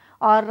life,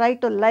 or right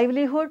to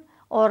livelihood,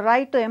 or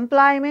right to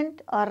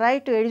employment, or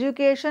right to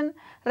education,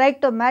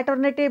 right to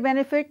maternity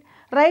benefit,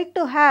 right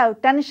to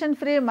have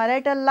tension-free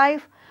marital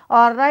life,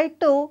 or right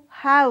to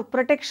have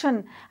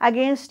protection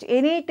against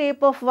any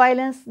type of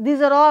violence.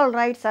 These are all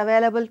rights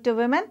available to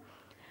women.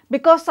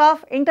 Because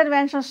of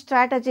intervention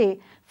strategy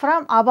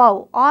from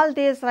above, all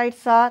these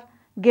rights are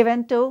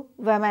given to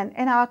women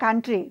in our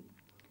country.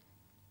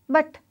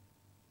 But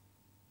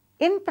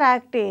in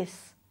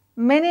practice,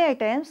 many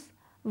times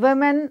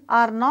women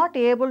are not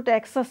able to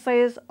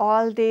exercise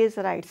all these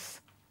rights.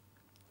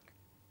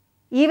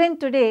 Even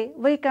today,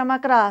 we come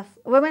across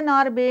women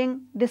are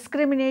being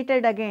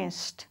discriminated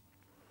against.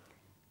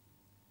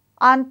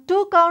 On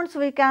two counts,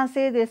 we can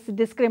say this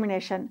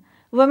discrimination.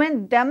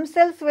 Women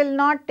themselves will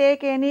not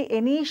take any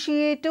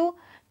initiative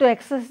to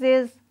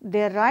exercise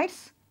their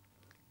rights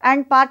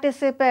and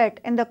participate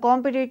in the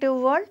competitive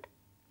world.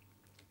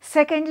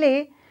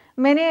 Secondly,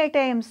 many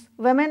times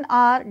women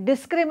are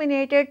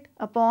discriminated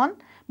upon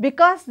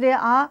because they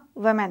are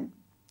women.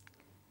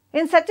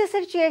 In such a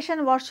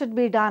situation, what should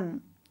be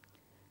done?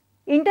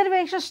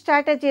 Intervention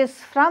strategies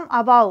from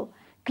above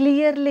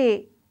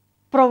clearly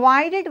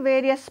provided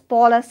various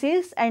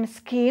policies and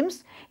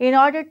schemes in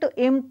order to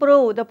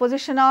improve the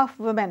position of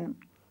women.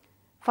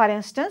 For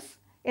instance,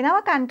 in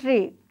our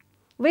country,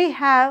 we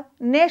have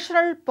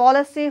National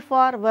Policy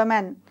for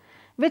Women,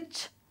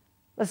 which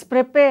was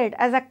prepared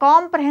as a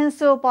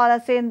comprehensive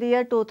policy in the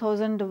year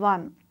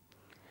 2001.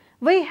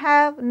 We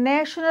have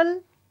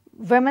National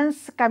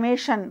Women's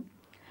Commission,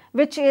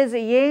 which is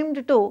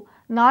aimed to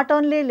not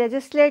only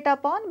legislate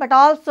upon but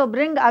also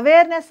bring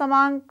awareness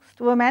amongst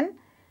women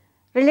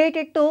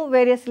related to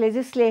various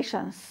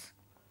legislations.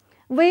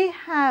 We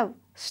have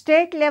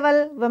state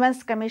level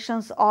women's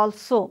commissions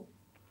also.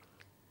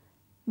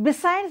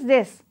 Besides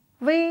this,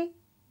 we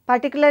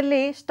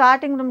particularly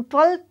starting from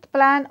 12th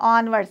plan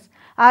onwards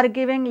are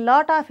giving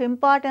lot of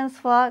importance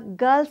for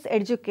girls'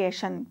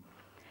 education.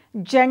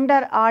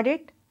 Gender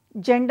audit,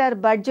 gender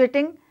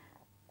budgeting,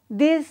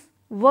 these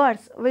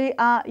words we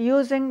are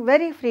using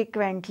very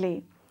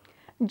frequently.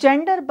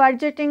 Gender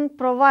budgeting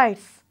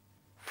provides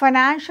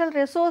financial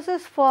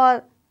resources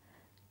for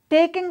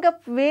taking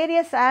up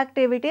various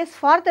activities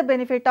for the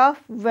benefit of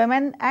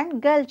women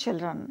and girl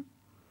children.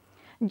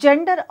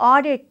 Gender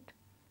audit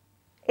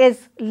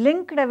is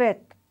linked with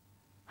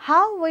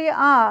how we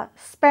are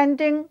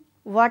spending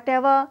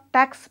whatever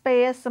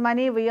taxpayers'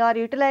 money we are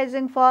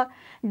utilizing for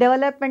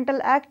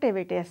developmental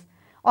activities,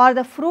 or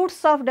the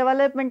fruits of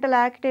developmental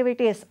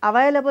activities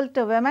available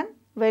to women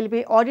will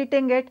be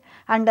auditing it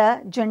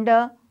under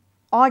gender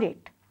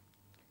audit.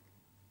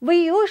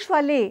 We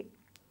usually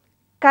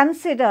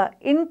consider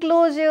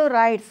inclusive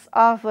rights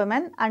of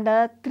women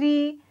under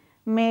 3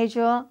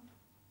 major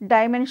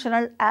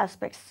dimensional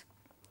aspects.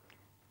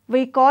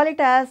 We call it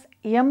as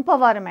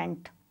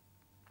empowerment.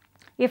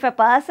 If a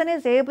person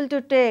is able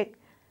to take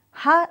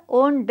her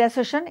own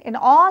decision in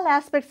all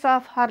aspects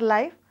of her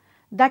life,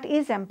 that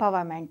is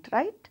empowerment,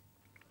 right?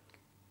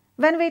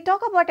 When we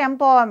talk about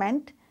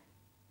empowerment,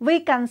 we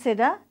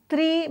consider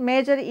 3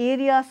 major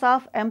areas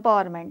of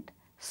empowerment: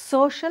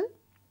 social,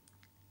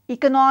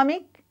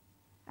 economic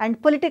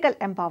and political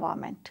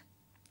empowerment.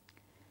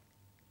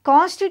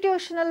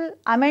 Constitutional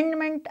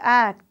Amendment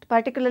Act,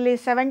 particularly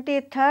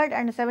 73rd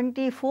and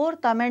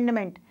 74th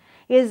Amendment,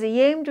 is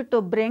aimed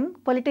to bring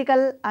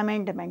political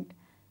amendment.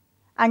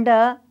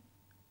 Under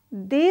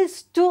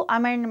these 2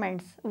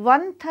 amendments,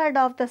 1/3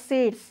 of the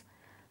seats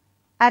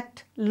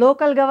at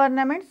local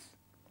governments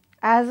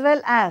as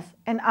well as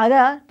in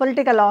other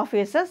political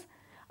offices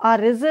are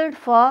reserved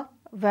for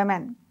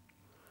women.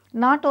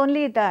 Not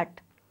only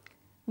that,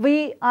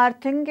 we are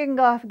thinking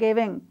of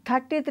giving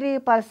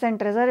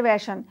 33%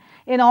 reservation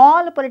in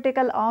all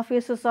political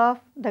offices of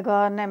the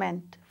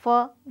government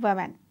for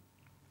women.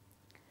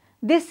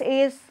 This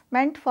is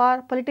meant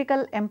for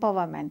political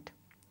empowerment.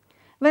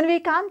 When we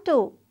come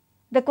to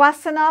the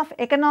question of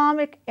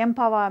economic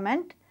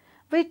empowerment,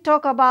 we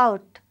talk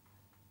about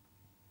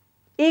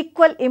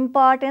equal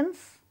importance,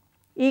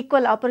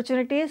 equal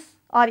opportunities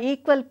or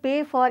equal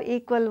pay for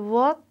equal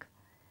work,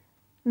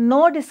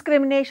 no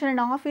discrimination in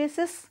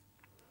offices,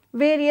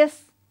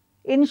 various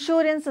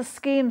insurance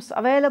schemes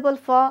available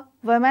for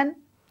women,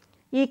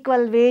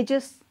 equal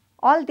wages,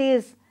 all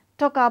these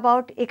talk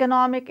about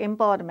economic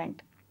empowerment.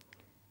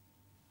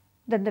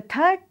 Then the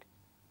third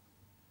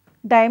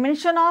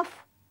dimension of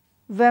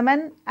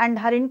women and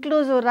her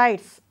inclusive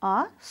rights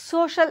are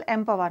social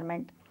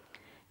empowerment.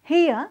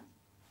 Here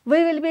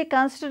we will be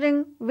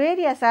considering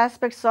various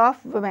aspects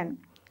of women.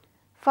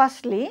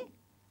 Firstly,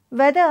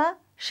 whether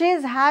she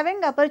is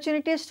having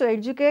opportunities to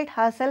educate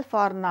herself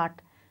or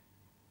not.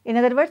 In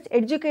other words,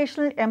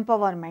 educational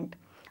empowerment.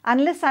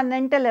 Unless and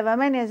until a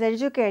woman is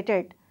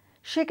educated,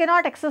 she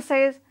cannot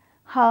exercise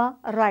her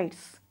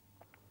rights.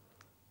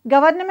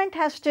 Government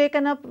has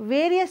taken up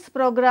various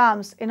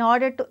programs in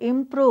order to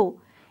improve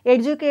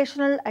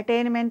educational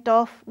attainment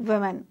of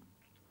women.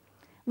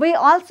 We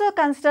also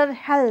consider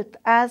health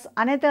as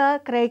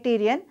another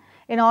criterion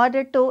in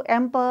order to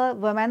empower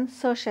women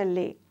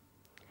socially.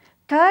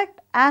 Third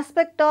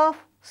aspect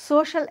of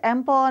social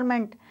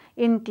empowerment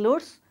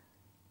includes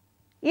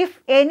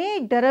if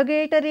any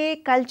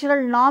derogatory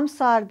cultural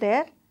norms are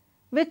there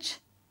which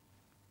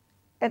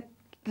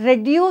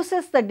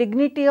reduces the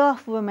dignity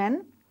of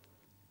women,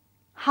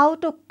 how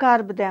to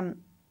curb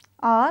them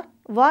or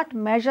what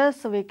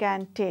measures we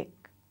can take.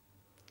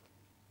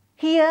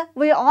 Here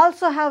we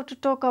also have to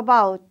talk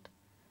about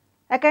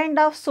a kind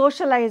of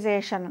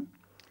socialization.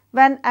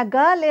 When a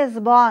girl is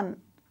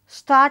born,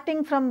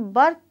 starting from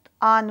birth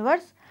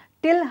onwards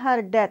till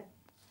her death,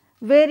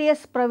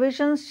 various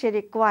provisions she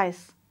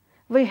requires.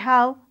 We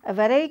have a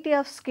variety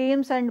of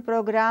schemes and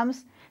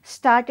programs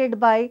started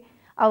by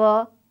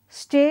our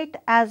state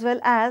as well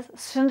as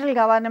central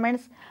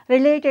governments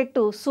related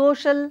to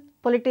social,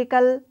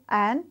 political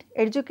and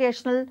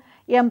educational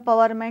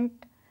empowerment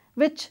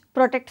which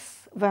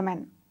protects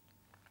women.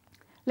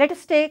 Let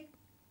us take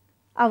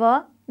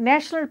our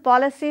National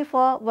Policy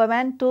for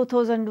Women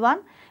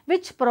 2001,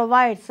 which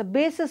provides a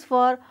basis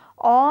for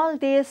all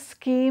these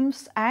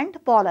schemes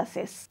and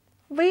policies.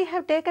 We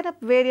have taken up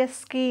various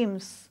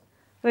schemes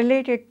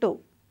related to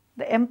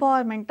the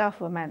empowerment of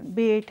women,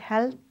 be it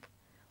health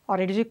or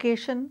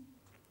education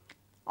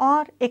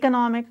or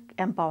economic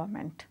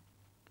empowerment.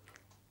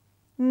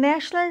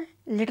 National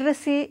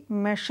Literacy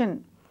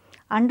Mission,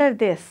 under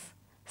this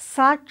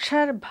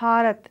Sakshar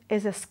Bharat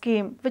is a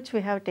scheme which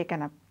we have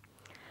taken up,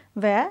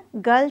 where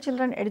girl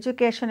children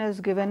education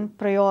is given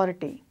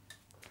priority.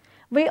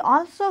 We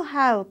also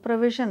have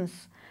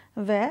provisions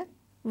where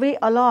we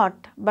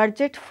allot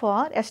budget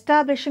for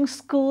establishing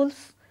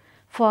schools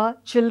for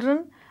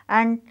children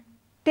and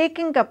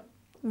taking up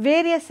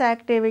various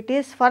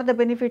activities for the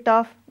benefit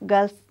of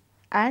girls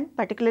and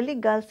particularly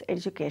girls'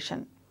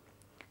 education.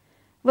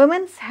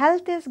 Women's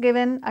health is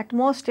given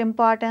utmost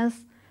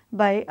importance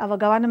by our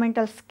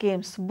governmental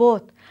schemes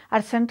both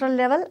at central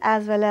level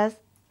as well as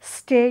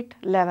state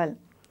level.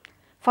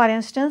 For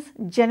instance,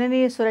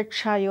 Janani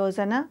Suraksha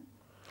Yojana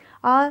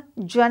or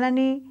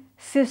Janani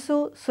Sisu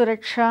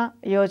Suraksha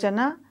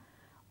Yojana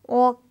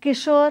or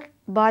Kishore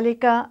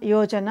Balika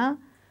Yojana.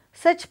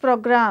 Such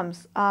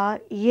programs are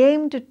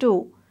aimed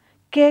to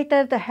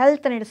cater the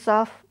health needs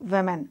of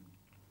women.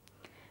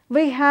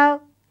 We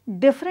have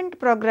different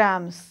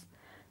programs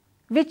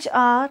which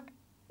are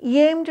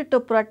aimed to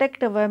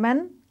protect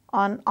women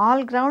on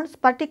all grounds,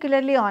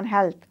 particularly on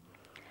health.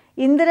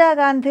 Indira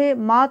Gandhi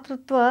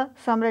Matrutva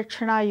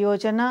Samrakshana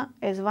Yojana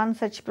is one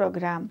such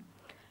program.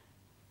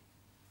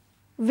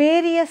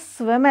 Various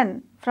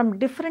women from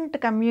different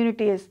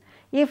communities,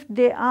 if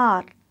they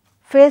are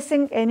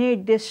facing any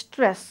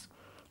distress,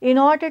 in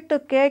order to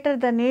cater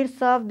the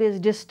needs of these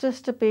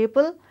distressed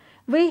people,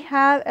 we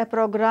have a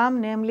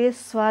program namely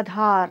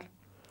Swadhar.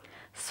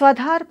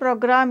 Swadhar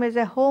program is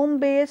a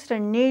home-based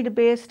and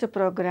need-based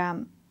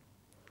program.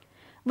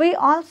 We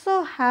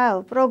also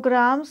have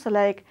programs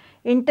like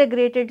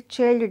integrated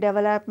child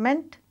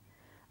development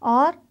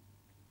or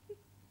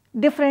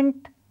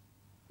different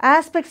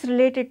aspects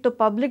related to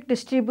public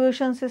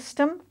distribution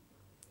system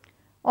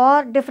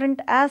or different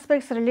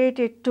aspects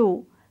related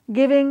to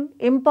giving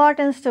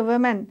importance to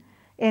women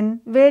in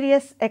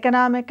various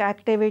economic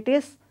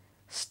activities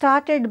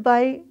started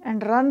by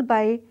and run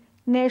by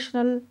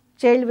National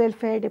Child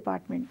Welfare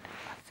Department.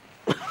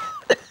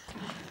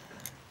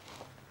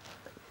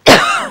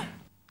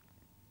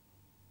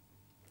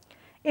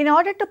 In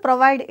order to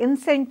provide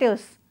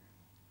incentives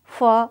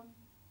for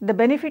the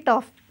benefit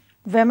of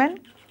women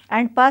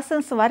and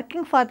persons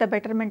working for the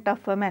betterment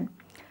of women,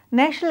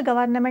 national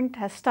government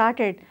has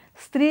started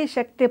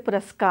𝗧𝗦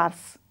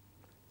𝗧𝗦𝗔𝗧.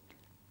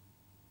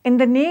 In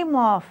the name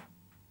of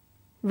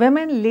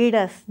women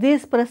leaders,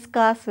 these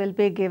puraskars will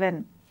be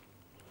given.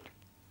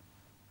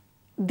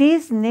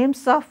 These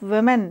names of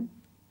women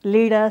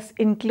leaders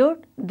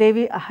include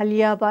Devi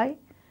Ahalyabai,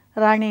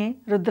 Rani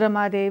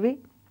Rudramadevi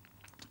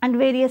and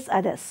various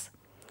others.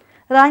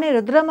 Rani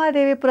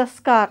Rudramadevi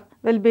Puraskar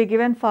will be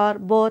given for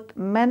both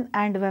men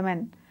and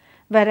women,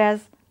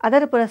 whereas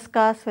other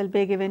Puraskars will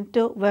be given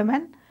to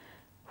women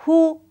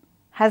who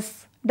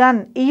has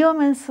done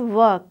immense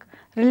work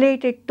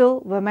related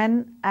to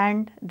women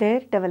and their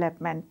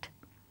development.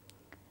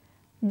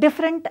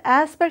 Different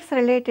aspects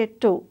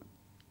related to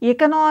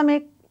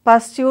economic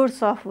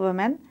pursuits of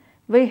women,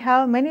 we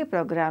have many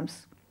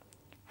programs.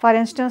 For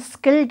instance,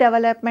 skill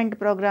development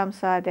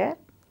programs are there,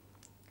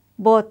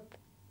 both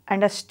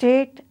under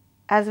state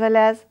as well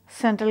as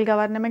central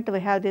government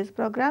we have these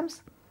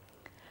programs.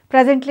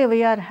 Presently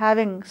we are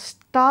having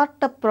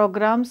startup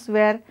programs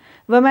where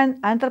women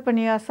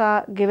entrepreneurs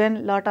are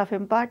given lot of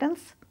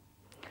importance.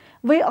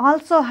 We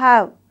also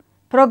have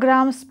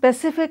programs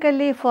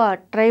specifically for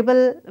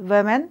tribal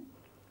women,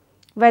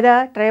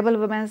 whether tribal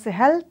women's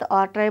health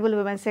or tribal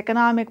women's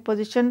economic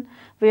position,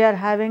 we are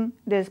having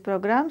these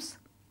programs.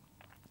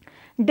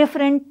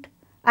 Different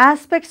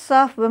aspects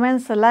of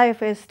women's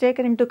life is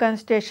taken into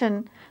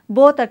consideration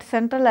both at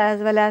central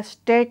as well as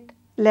state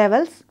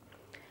levels.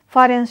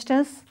 For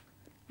instance,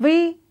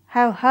 we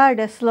have heard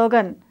a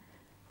slogan,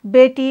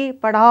 Beti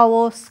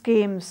Padhao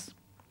schemes.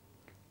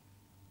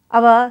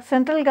 Our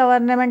central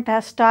government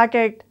has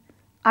started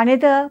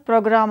another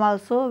program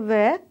also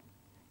where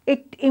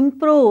it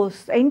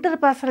improves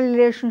interpersonal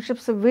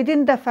relationships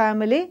within the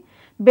family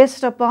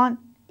based upon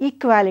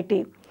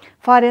equality.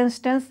 For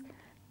instance,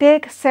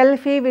 Take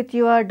Selfie with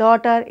Your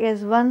Daughter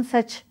is one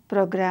such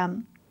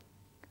program.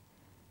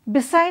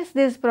 Besides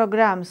these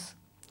programs,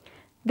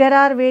 there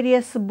are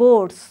various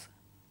boards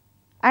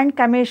and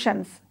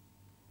commissions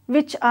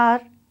which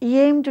are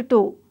aimed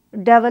to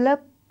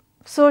develop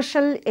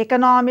social,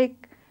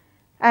 economic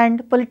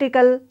and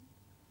political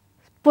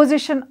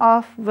position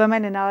of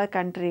women in our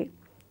country.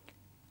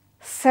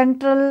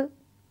 Central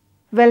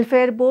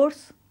welfare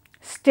boards,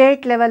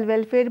 state level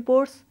welfare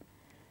boards,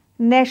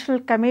 National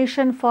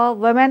Commission for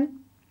Women,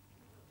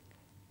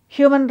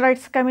 Human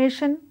Rights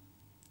Commission,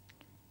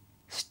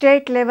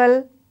 state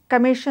level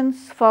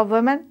commissions for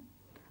women,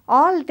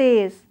 all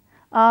these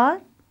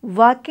are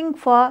working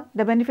for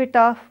the benefit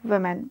of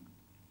women.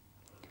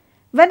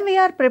 When we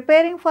are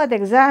preparing for the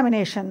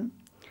examination,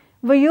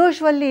 we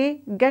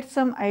usually get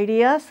some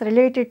ideas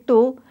related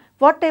to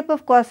what type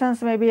of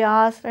questions may be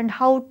asked and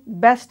how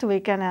best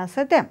we can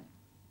answer them.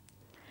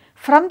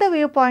 From the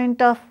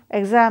viewpoint of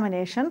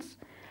examinations,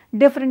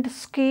 different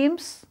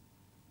schemes,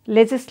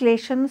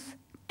 legislations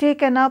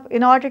taken up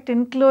in order to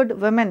include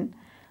women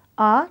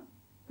are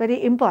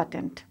very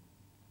important.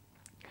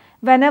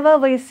 Whenever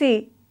we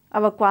see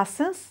our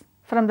questions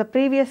from the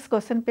previous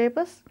question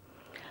papers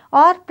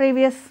or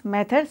previous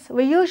methods,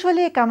 we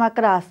usually come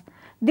across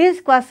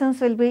these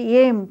questions will be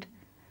aimed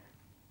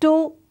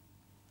to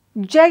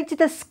judge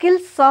the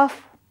skills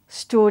of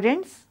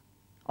students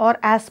or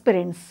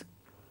aspirants.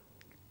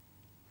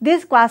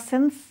 These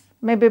questions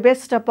may be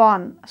based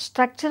upon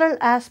structural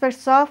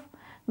aspects of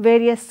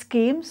various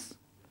schemes,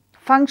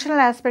 functional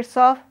aspects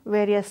of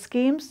various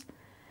schemes,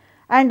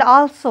 and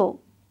also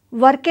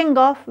working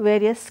of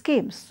various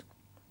schemes.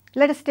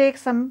 Let us take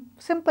some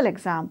simple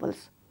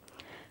examples.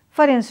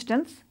 For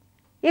instance,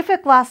 if a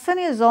question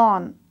is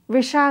on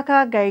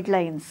Vishaka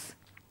guidelines,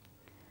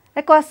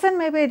 a question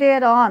may be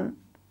there on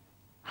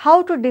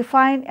how to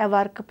define a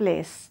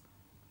workplace,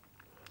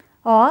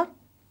 or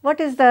what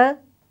is the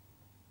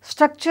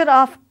structure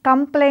of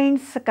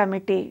complaints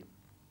committee.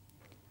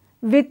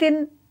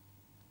 Within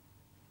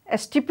a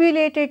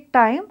stipulated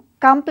time,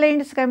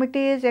 complaints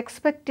committee is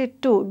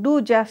expected to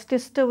do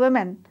justice to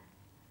women.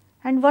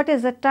 And what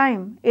is the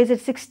time? Is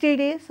it 60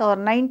 days or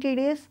 90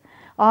 days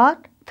or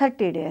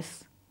 30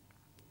 days?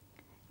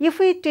 If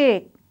we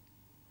take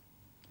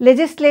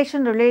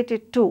legislation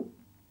related to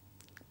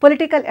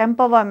political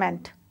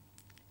empowerment,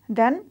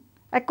 then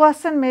a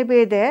question may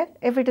be there.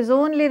 If it is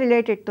only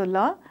related to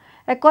law,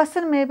 a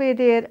question may be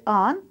there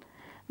on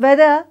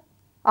whether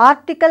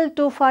Article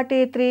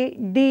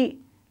 243D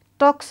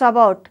talks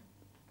about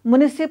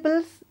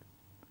municipal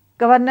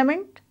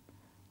government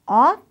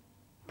or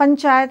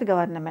panchayat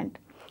government,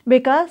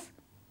 because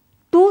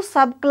two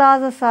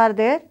subclauses are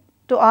there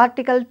to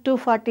Article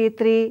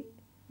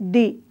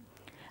 243D.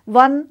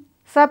 One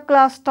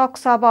subclause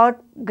talks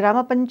about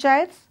Grama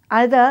Panchayats,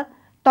 other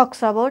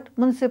talks about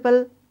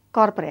municipal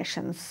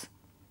corporations.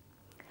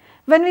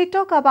 When we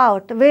talk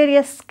about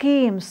various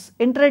schemes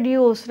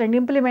introduced and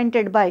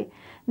implemented by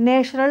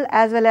national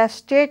as well as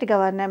state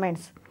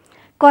governments,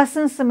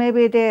 questions may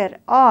be there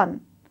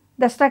on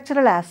the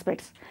structural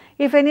aspects.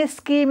 If any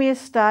scheme is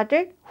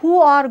started, who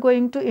are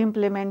going to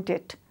implement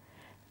it?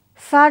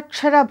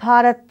 Sakshara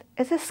Bharat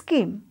is a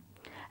scheme,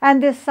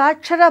 and this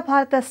Sakshara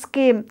Bharat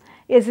scheme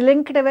is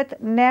linked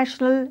with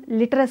National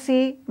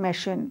Literacy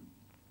Mission.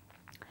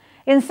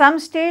 In some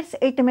states,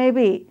 it may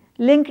be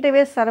linked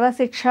with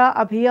𝗧𝗦𝗔𝗧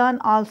𝗚𝗶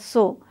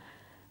also.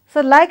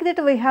 So, like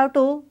that we have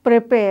to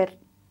prepare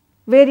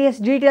various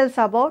details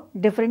about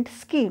different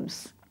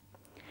schemes.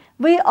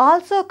 We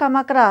also come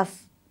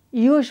across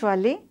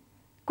usually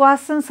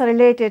questions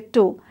related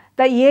to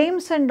the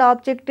aims and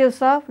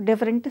objectives of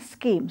different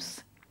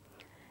schemes.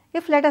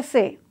 If let us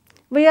say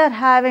we are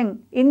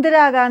having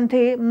Indira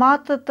Gandhi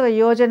Matritva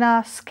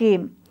Yojana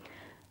scheme.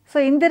 So,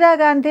 Indira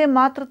Gandhi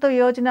Matritva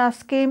Yojana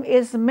scheme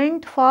is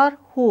meant for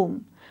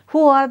whom?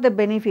 Who are the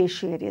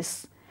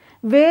beneficiaries?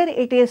 Where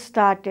it is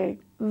started?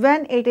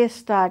 When it is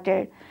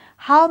started?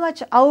 How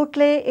much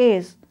outlay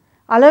is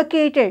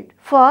allocated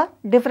for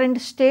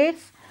different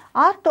states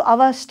or to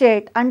our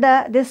state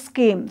under this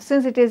scheme,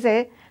 since it is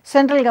a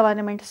central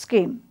government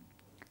scheme?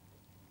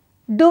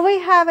 Do we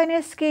have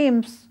any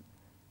schemes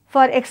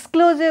for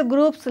exclusive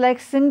groups like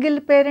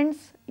single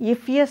parents?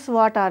 If yes,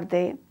 what are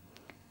they?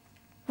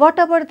 What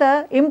about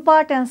the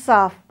importance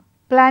of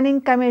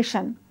planning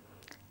commission?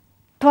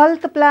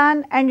 12th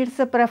plan and its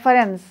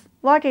preference,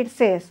 what it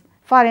says?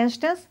 For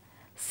instance,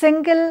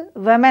 single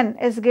women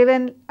is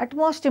given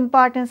utmost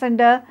importance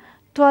under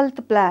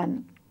 12th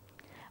plan.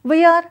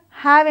 We are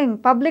having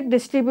public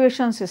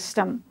distribution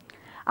system.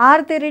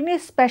 Are there any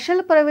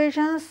special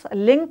provisions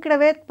linked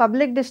with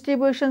public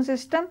distribution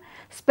system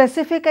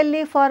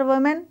specifically for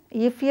women?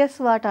 If yes,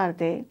 what are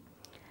they?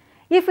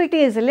 If it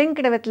is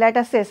linked with, let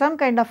us say, some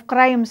kind of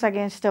crimes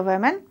against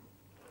women,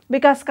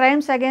 because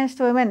crimes against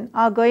women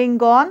are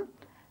going on,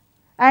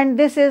 and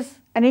this is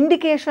an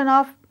indication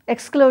of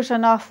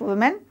exclusion of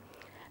women.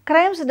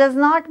 Crimes does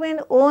not mean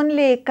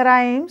only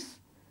crimes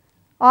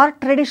or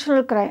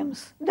traditional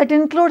crimes. That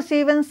includes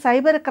even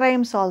cyber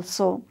crimes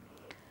also.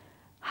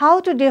 How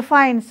to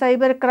define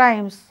cyber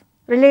crimes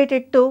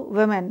related to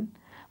women?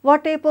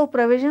 What type of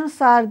provisions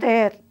are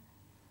there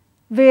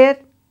where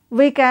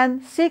we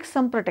can seek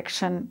some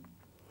protection?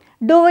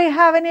 Do we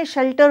have any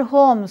shelter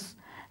homes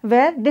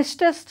where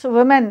distressed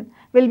women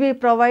will be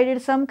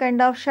provided some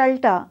kind of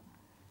shelter?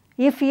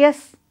 If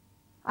yes,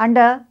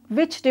 under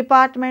which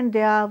department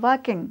they are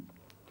working?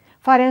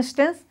 For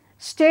instance,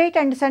 state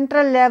and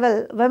central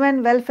level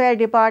women welfare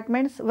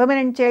departments, women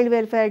and child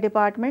welfare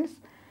departments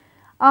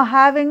are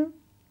having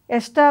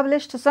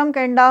established some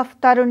kind of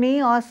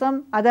Taruni or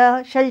some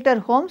other shelter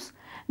homes.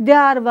 They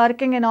are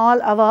working in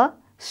all our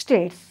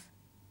states.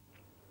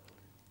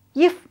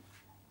 If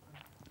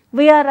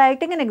we are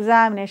writing an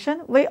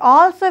examination, we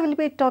also will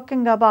be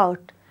talking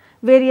about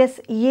various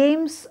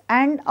aims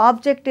and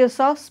objectives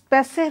of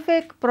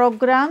specific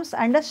programs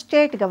under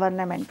state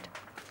government.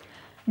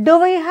 Do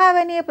we have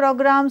any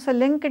programs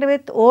linked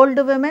with old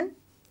women?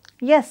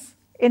 Yes,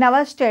 in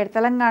our state,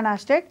 Telangana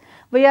state,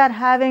 we are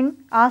having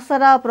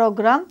Asara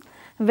program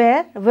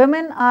where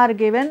women are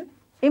given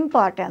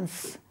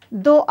importance.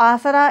 Though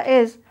Asara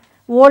is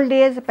old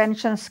age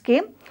pension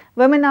scheme,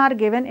 women are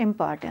given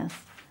importance.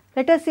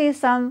 Let us see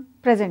some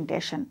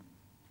presentation.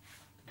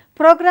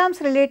 Programs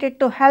related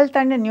to health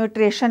and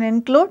nutrition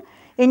include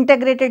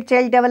Integrated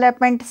Child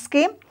Development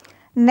Scheme,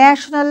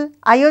 National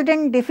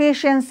Iodine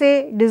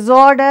Deficiency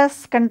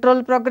Disorders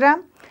Control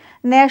Program,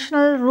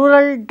 National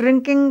Rural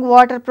Drinking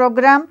Water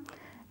Program,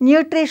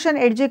 Nutrition,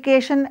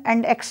 Education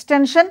and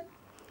Extension,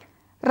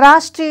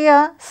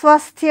 Rashtriya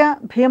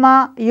Swasthya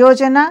Bima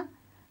Yojana,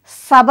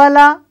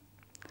 Sabala,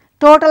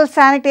 Total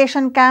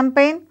Sanitation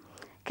Campaign,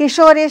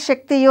 Kishori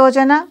Shakti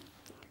Yojana,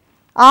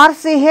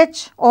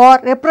 RCH or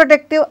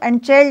Reproductive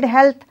and Child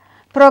Health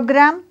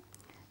Program,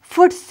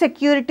 Food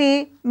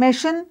Security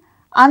Mission,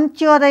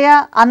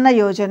 Antyodaya Anna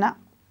Yojana.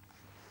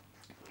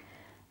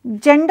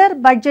 Gender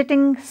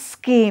Budgeting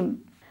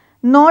Scheme.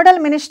 Nodal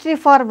Ministry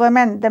for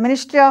Women, the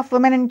Ministry of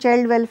Women and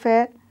Child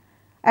Welfare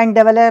and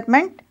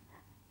Development,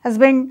 has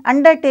been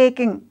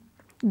undertaking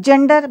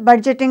Gender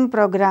Budgeting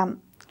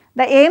Program.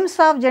 The aims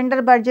of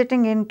gender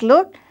budgeting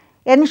include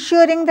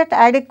ensuring that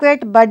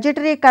adequate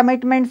budgetary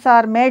commitments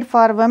are made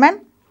for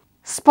women,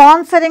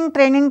 sponsoring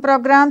training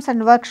programs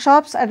and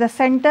workshops at the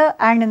center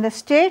and in the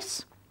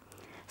states,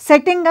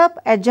 setting up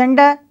a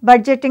gender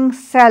budgeting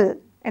cell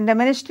in the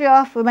Ministry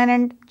of Women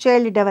and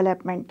Child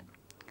Development.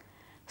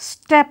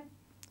 Step: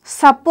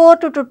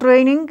 support to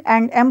training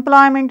and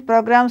employment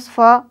programs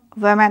for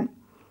women.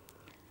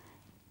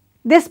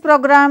 This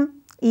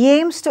program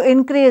aims to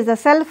increase the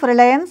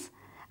self-reliance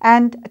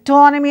and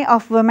autonomy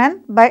of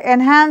women by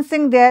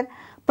enhancing their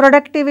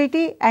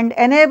productivity and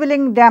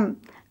enabling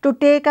them to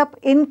take up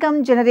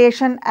income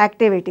generation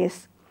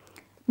activities.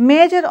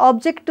 Major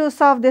objectives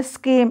of this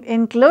scheme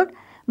include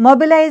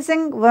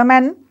mobilizing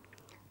women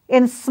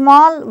in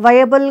small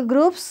viable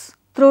groups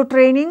through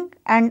training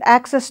and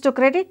access to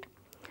credit,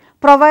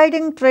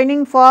 providing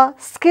training for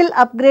skill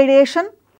upgradation